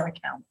Tuft demo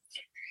account.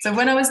 So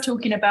when I was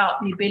talking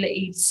about the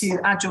ability to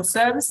add your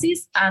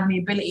services and the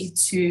ability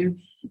to,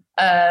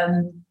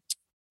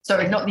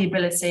 sorry,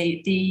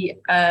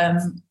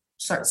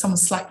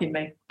 someone's slacking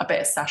me. I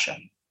bet it's Sasha.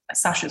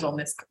 Sasha's on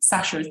this.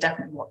 Sasha is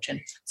definitely watching.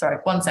 Sorry,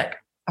 1 sec.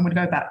 I'm going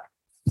to go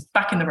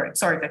back in the room.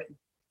 Sorry, Vicky.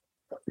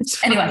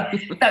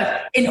 Anyway, so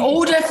in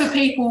order for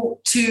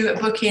people to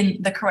book in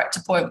the correct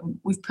appointment,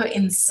 we've put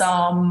in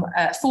some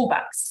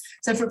fallbacks.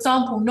 So, for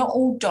example, not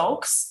all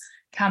dogs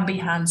can be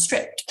hand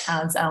stripped,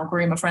 as our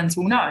groomer friends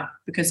will know,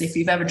 because if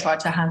you've ever tried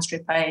to hand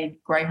strip a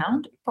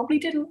greyhound, it probably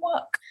didn't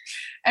work.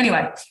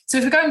 Anyway, so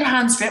if we're going to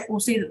hand strip, we'll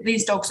see that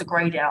these dogs are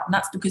greyed out, and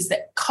that's because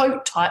their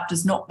coat type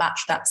does not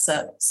match that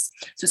service.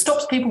 So it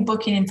stops people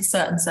booking in for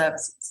certain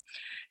services.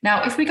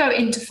 Now, if we go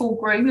into full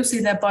groom, you'll see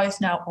they're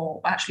both now, or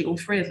actually all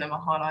three of them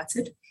are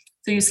highlighted.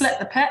 So you select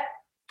the pet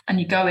and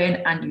you go in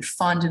and you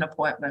find an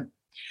appointment.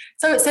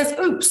 So it says,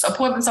 oops,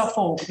 appointments are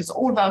full because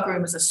all of our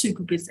groomers are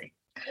super busy.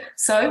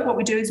 So what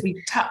we do is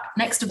we tap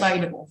next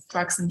available,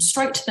 drags them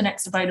straight to the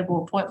next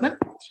available appointment.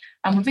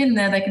 And within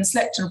there, they can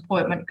select an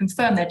appointment,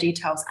 confirm their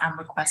details and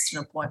request an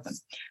appointment.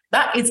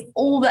 That is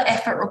all the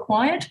effort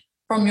required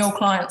from your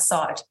client's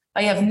side.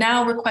 They have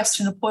now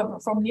requested an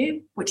appointment from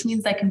you, which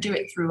means they can do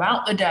it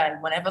throughout the day,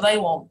 whenever they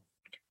want.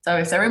 So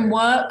if they're in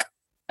work,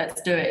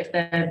 let's do it. If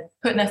they're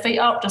putting their feet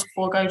up just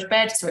before going to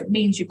bed, so it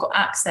means you've got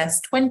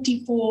access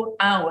 24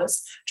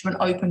 hours to an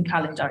open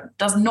calendar. It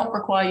does not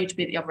require you to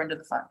be at the other end of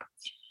the phone.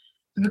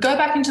 If we go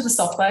back into the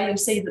software, you'll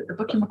see that the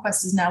booking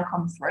request has now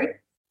come through.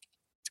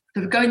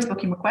 If we go into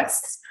booking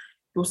requests,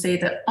 you'll see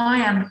that I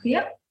am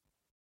here.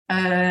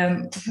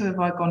 Who have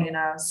I gone in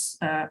as?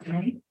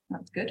 Me.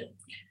 That's good.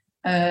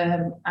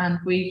 And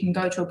we can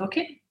go to a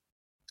booking.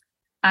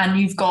 And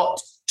you've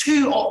got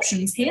two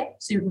options here.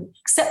 So you can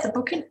accept the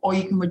booking or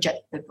you can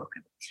reject the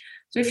booking.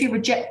 So if you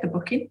reject the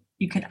booking,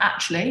 you can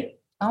actually,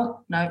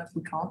 oh, no,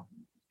 we can't.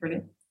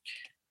 Brilliant.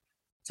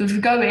 So if we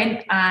go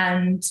in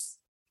and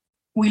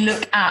we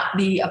look at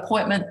the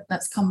appointment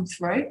that's come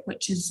through,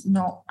 which is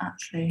not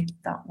actually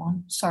that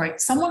one. Sorry,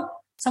 someone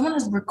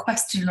has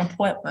requested an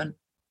appointment.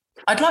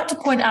 I'd like to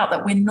point out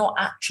that we're not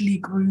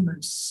actually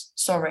groomers.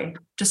 Sorry,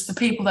 just for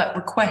people that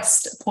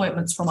request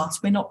appointments from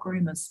us, we're not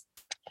groomers.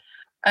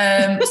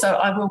 So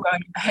I will go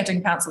ahead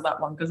and cancel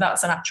that one because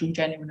that's an actual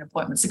genuine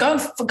appointment. So go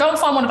and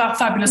find one of our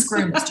fabulous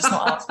groomers, just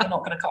not us. We're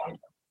not going to cut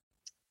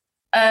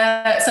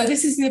it. So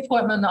this is the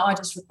appointment that I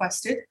just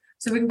requested.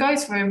 So we can go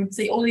through and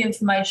see all the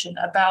information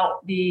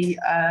about the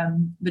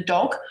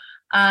dog,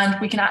 and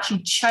we can actually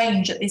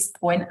change at this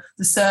point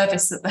the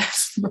service that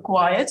they've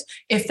required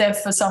if they've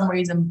for some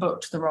reason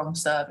booked the wrong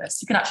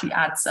service. You can actually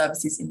add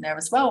services in there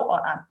as well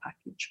or add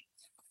package.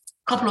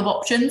 A couple of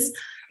options: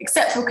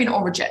 accept booking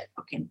or reject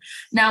booking.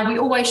 Now, we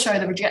always show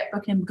the reject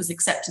booking because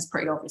accept is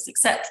pretty obvious.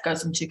 Accept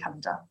goes into your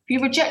calendar. If you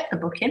reject the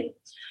booking,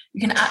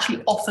 you can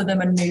actually offer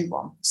them a new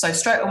one. So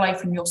straight away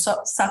from your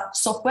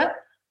software,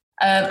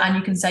 and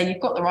you can say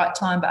you've got the right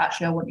time, but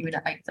actually I want you in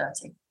at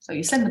 8:30. So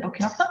you send the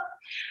booking offer.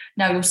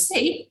 Now you'll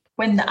see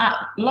when the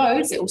app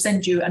loads, it will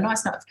send you a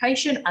nice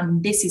notification,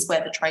 and this is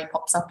where the tray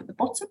pops up at the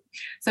bottom.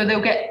 So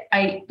they'll get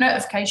a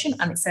notification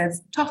and it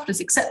says, Tuft has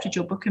accepted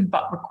your booking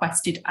but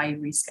requested a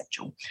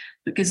reschedule.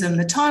 It gives them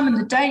the time and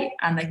the date,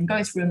 and they can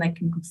go through and they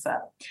can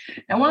confirm.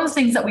 Now, one of the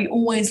things that we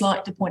always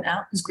like to point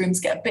out, because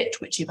groomers get a bit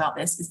twitchy about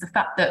this, is the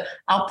fact that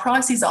our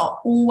prices are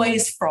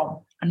always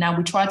from, and now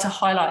we try to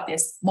highlight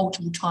this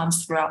multiple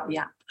times throughout the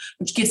app,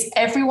 which gives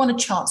everyone a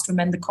chance to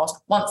amend the cost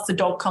once the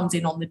dog comes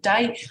in on the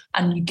day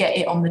and you get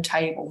it on the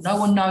table. No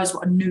one knows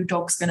what a new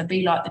dog's going to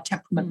be like, the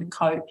temperament, the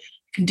coat,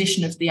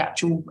 condition of the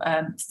actual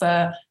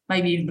fur,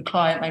 maybe even the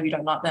client, maybe you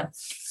don't like them.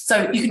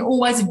 So you can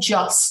always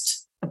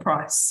adjust the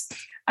price.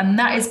 And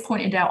that is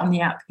pointed out on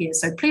the app here.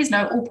 So please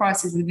note all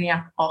prices within the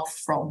app are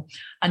from,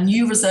 and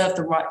you reserve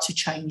the right to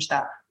change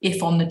that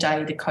if on the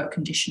day the coat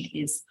condition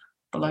is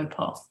below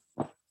par.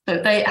 So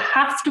they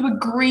have to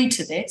agree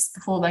to this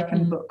before they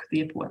can book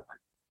the appointment.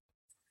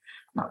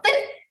 That's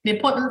it. The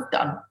appointment's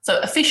done.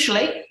 So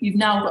officially, you've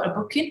now got a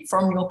booking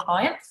from your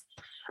client.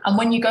 And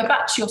when you go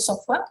back to your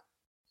software,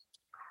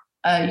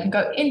 you can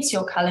go into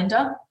your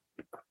calendar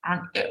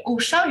and it will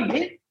show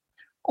you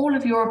all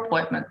of your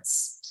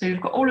appointments. So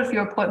you've got all of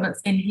your appointments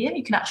in here.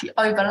 You can actually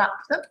overlap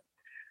them.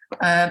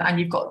 And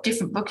you've got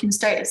different booking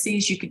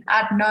statuses. You can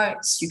add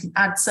notes, you can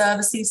add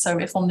services. So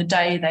if on the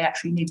day they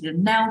actually needed a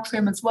nail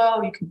trim as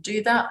well, you can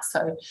do that.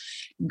 So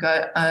you can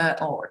go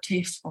or a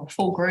teeth or a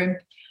full groom.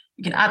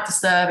 You can add the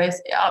service,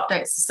 it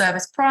updates the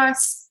service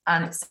price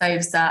and it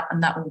saves that,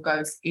 and that all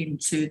goes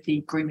into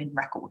the grooming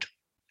record.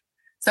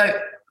 So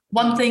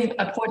one thing,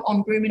 a point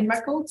on grooming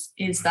records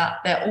is that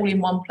they're all in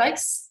one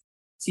place.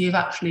 So you've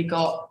actually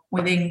got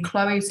within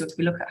Chloe, so if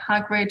we look at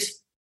Hagrid,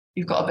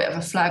 you've got a bit of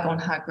a flag on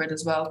Hagrid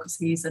as well, because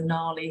he's a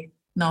gnarly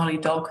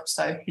dog,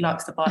 so he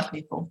likes to bite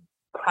people.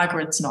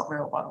 Hagrid's not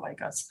real, by the way,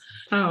 guys.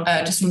 Oh,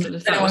 just in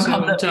case anyone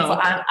comes up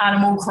for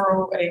animal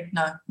cruelty.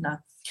 No.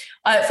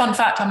 Fun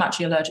fact, I'm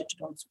actually allergic to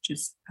dogs, which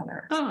is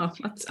hilarious. Oh,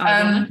 that's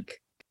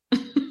ironic. Yeah,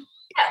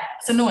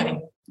 it's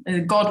annoying.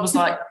 God was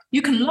like,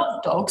 you can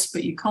love dogs,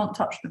 but you can't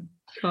touch them.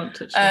 Can't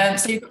touch them.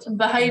 So you've got some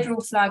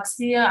behavioural flags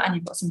here, and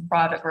you've got some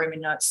private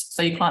grooming notes.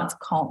 So your clients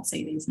can't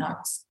see these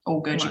notes.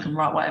 All good. Right. You can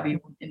write whatever you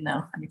want in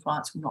there, and your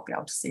clients will not be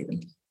able to see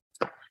them.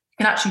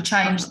 You can actually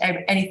change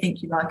anything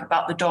you like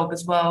about the dog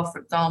as well. For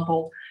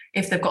example,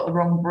 if they've got the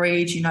wrong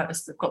breed, you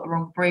notice they've got the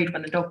wrong breed.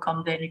 When the dog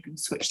comes in, you can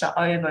switch that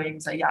over. You can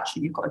say, yeah,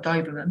 actually, you've got a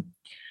Doberman.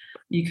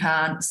 You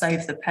can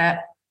save the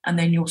pet. And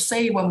then you'll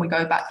see when we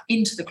go back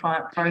into the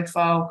client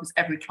profile, because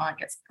every client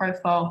gets a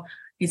profile,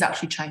 he's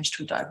actually changed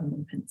to a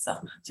Doberman pincer.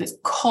 So it's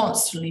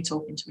constantly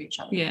talking to each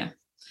other. Yeah.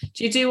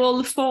 Do you do all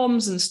the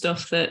forms and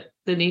stuff that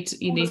you need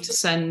to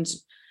send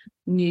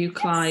new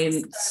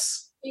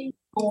clients?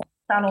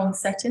 Salon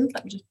settings.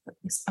 Let me just put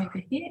this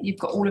over here. You've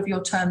got all of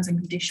your terms and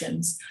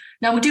conditions.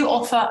 Now, we do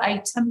offer a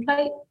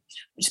template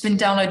which has been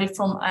downloaded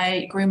from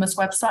a Groomers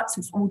website, so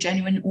it's all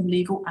genuine, all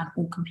legal, and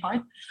all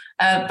compliant.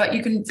 But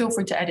you can feel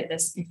free to edit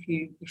this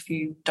if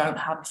you don't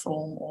have a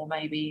form, or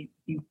maybe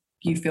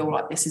you feel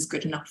like this is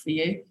good enough for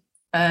you.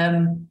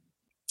 One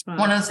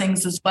of the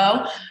things as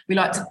well we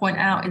like to point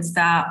out is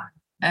that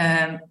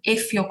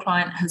if your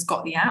client has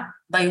got the app,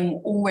 they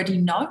will already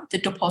know the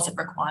deposit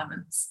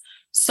requirements.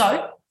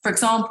 So, for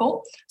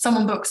example,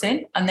 someone books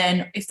in, and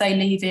then if they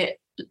leave it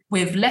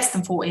with less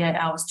than 48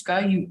 hours to go,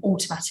 you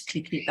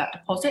automatically keep that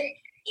deposit.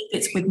 If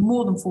it's with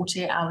more than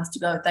 48 hours to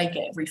go, they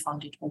get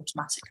refunded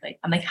automatically,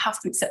 and they have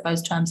to accept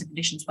those terms and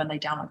conditions when they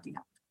download the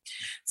app.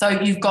 So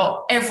you've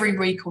got every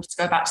recourse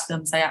to go back to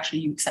them, say, actually,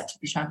 you accepted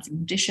the terms and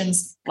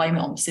conditions, blame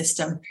it on the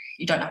system.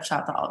 You don't have to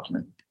have that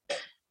argument.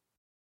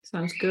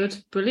 Sounds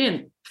good.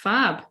 Brilliant.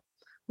 Fab.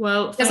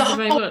 Well, thank you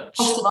very much.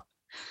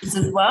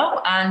 As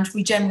well, and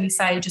we generally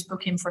say just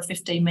book in for a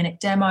 15-minute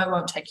demo. It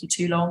won't take you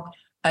too long.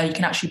 You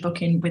can actually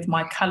book in with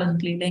my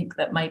Calendly link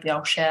that maybe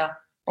I'll share,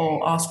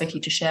 or ask Vicky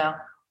to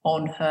share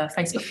on her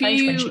Facebook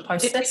page when she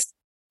posts this.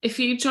 If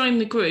you join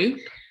the group,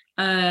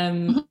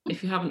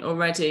 if you haven't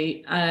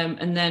already,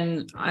 and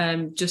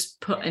then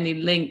just put any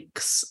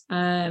links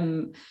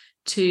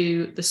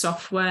to the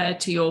software,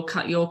 to your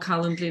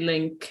Calendly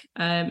link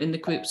in the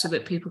group, so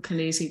that people can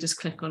easily just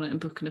click on it and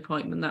book an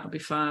appointment. That would be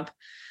fab.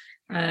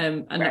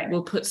 And right.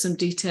 We'll put some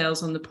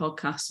details on the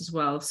podcast as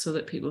well, so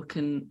that people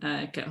can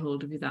get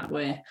hold of you that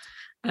way.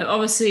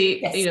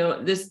 Obviously, yes. You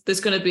know,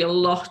 there's going to be a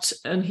lot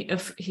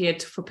here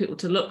for people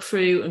to look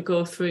through and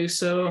go through.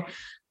 So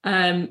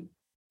you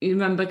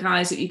remember,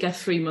 guys, that you get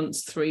 3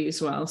 months free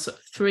as well. So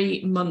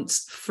 3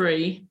 months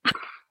free.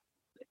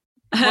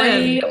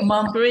 3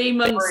 months 3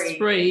 months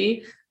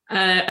free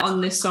on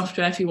this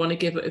software if you want to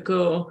give it a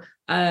go.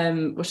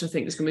 Which I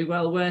think is going to be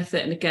well worth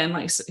it. And again,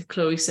 like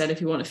Chloe said,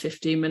 if you want a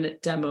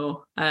 15-minute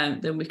demo,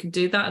 then we can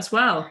do that as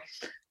well.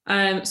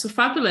 So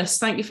fabulous.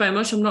 Thank you very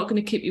much. I'm not going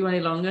to keep you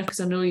any longer because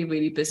I know you're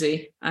really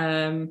busy.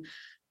 And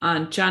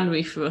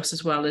January for us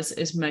as well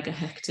is mega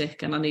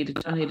hectic, and I need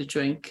a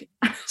drink.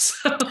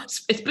 So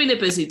it's been a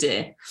busy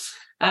day.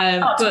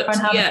 But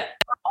yeah,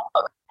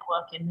 I'm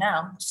working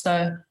now,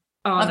 so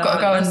I've got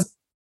to go and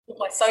put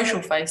my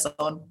social face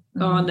on.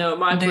 Oh no,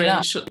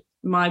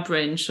 my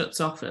brain shuts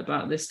off at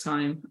about this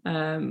time.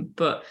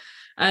 But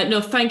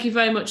no, thank you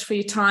very much for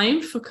your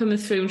time, for coming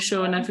through and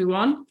showing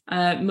everyone.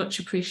 Much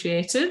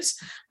appreciated.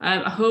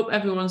 I hope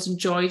everyone's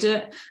enjoyed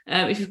it.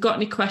 If you've got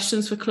any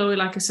questions for Chloe,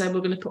 like I said,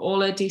 we're going to put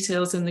all her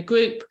details in the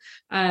group.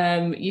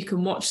 You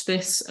can watch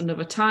this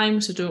another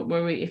time, so don't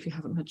worry if you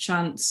haven't had a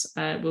chance.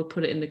 We'll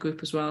put it in the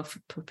group as well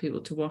for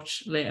people to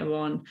watch later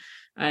on,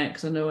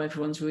 because I know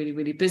everyone's really,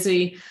 really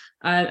busy.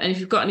 And if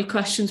you've got any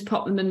questions,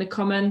 pop them in the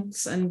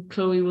comments, and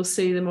Chloe will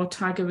see them or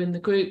tag her in the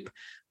group.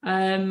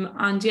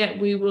 And yeah,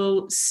 we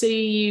will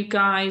see you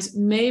guys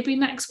maybe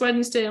next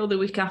Wednesday or the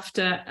week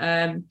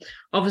after.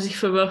 Obviously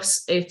for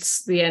us,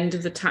 it's the end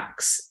of the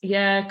tax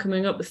year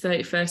coming up, the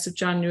 31st of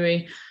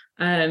January.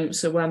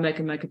 So we're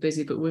mega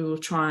busy, but we will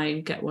try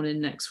and get one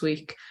in next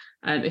week.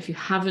 If you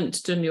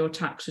haven't done your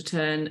tax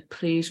return,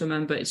 please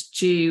remember it's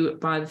due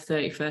by the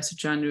 31st of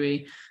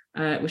January.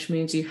 Which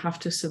means you have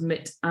to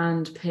submit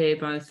and pay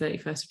by the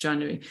 31st of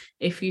January.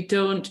 If you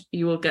don't,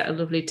 you will get a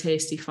lovely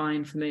tasty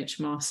fine from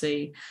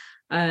HMRC.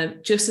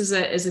 Just as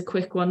a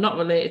quick one, not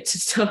related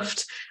to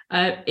Tuft,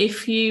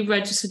 if you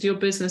registered your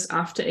business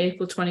after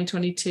April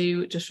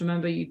 2022, just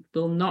remember you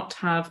will not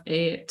have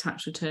a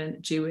tax return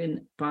due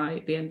in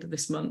by the end of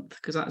this month,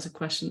 because that is a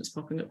question that's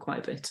popping up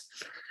quite a bit.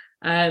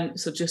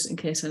 So just in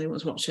case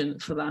anyone's watching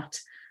for that.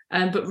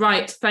 But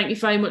right, thank you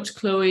very much,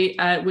 Chloe.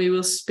 We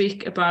will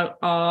speak about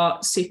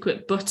our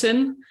secret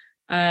button.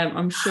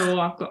 I'm sure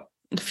I've got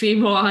a few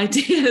more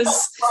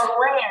ideas. So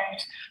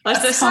weird.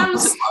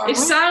 It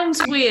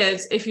sounds weird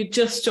if you're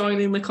just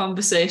joining the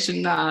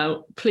conversation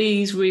now.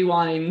 Please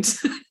rewind.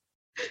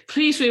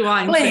 Please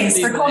rewind. Please,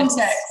 for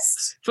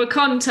context. For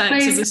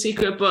context of the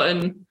secret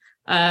button.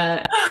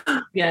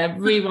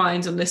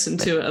 Rewind and listen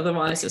to it.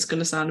 Otherwise, it's going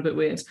to sound a bit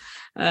weird.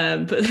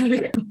 But there we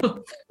go.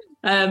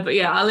 But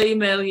yeah, I'll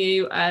email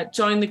you,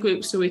 join the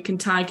group so we can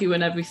tag you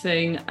and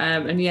everything.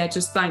 And yeah,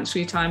 just thanks for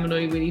your time. I know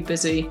you're really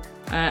busy,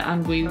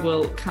 and we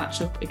will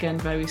catch up again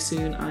very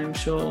soon, I'm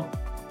sure.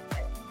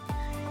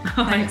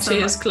 All right,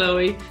 cheers,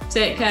 Chloe.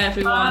 Take care,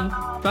 everyone.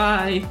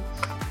 Bye.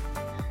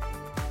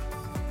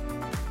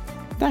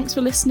 Thanks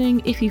for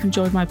listening. If you've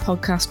enjoyed my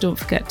podcast, don't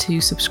forget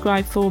to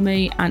subscribe for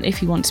me. And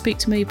if you want to speak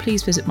to me,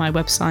 please visit my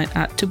website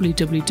at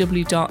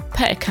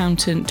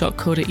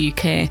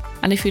www.petaccountant.co.uk.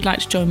 And if you'd like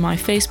to join my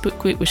Facebook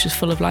group, which is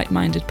full of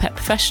like-minded pet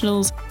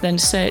professionals, then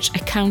search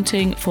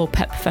Accounting for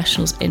Pet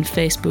Professionals in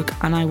Facebook,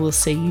 and I will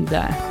see you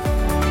there.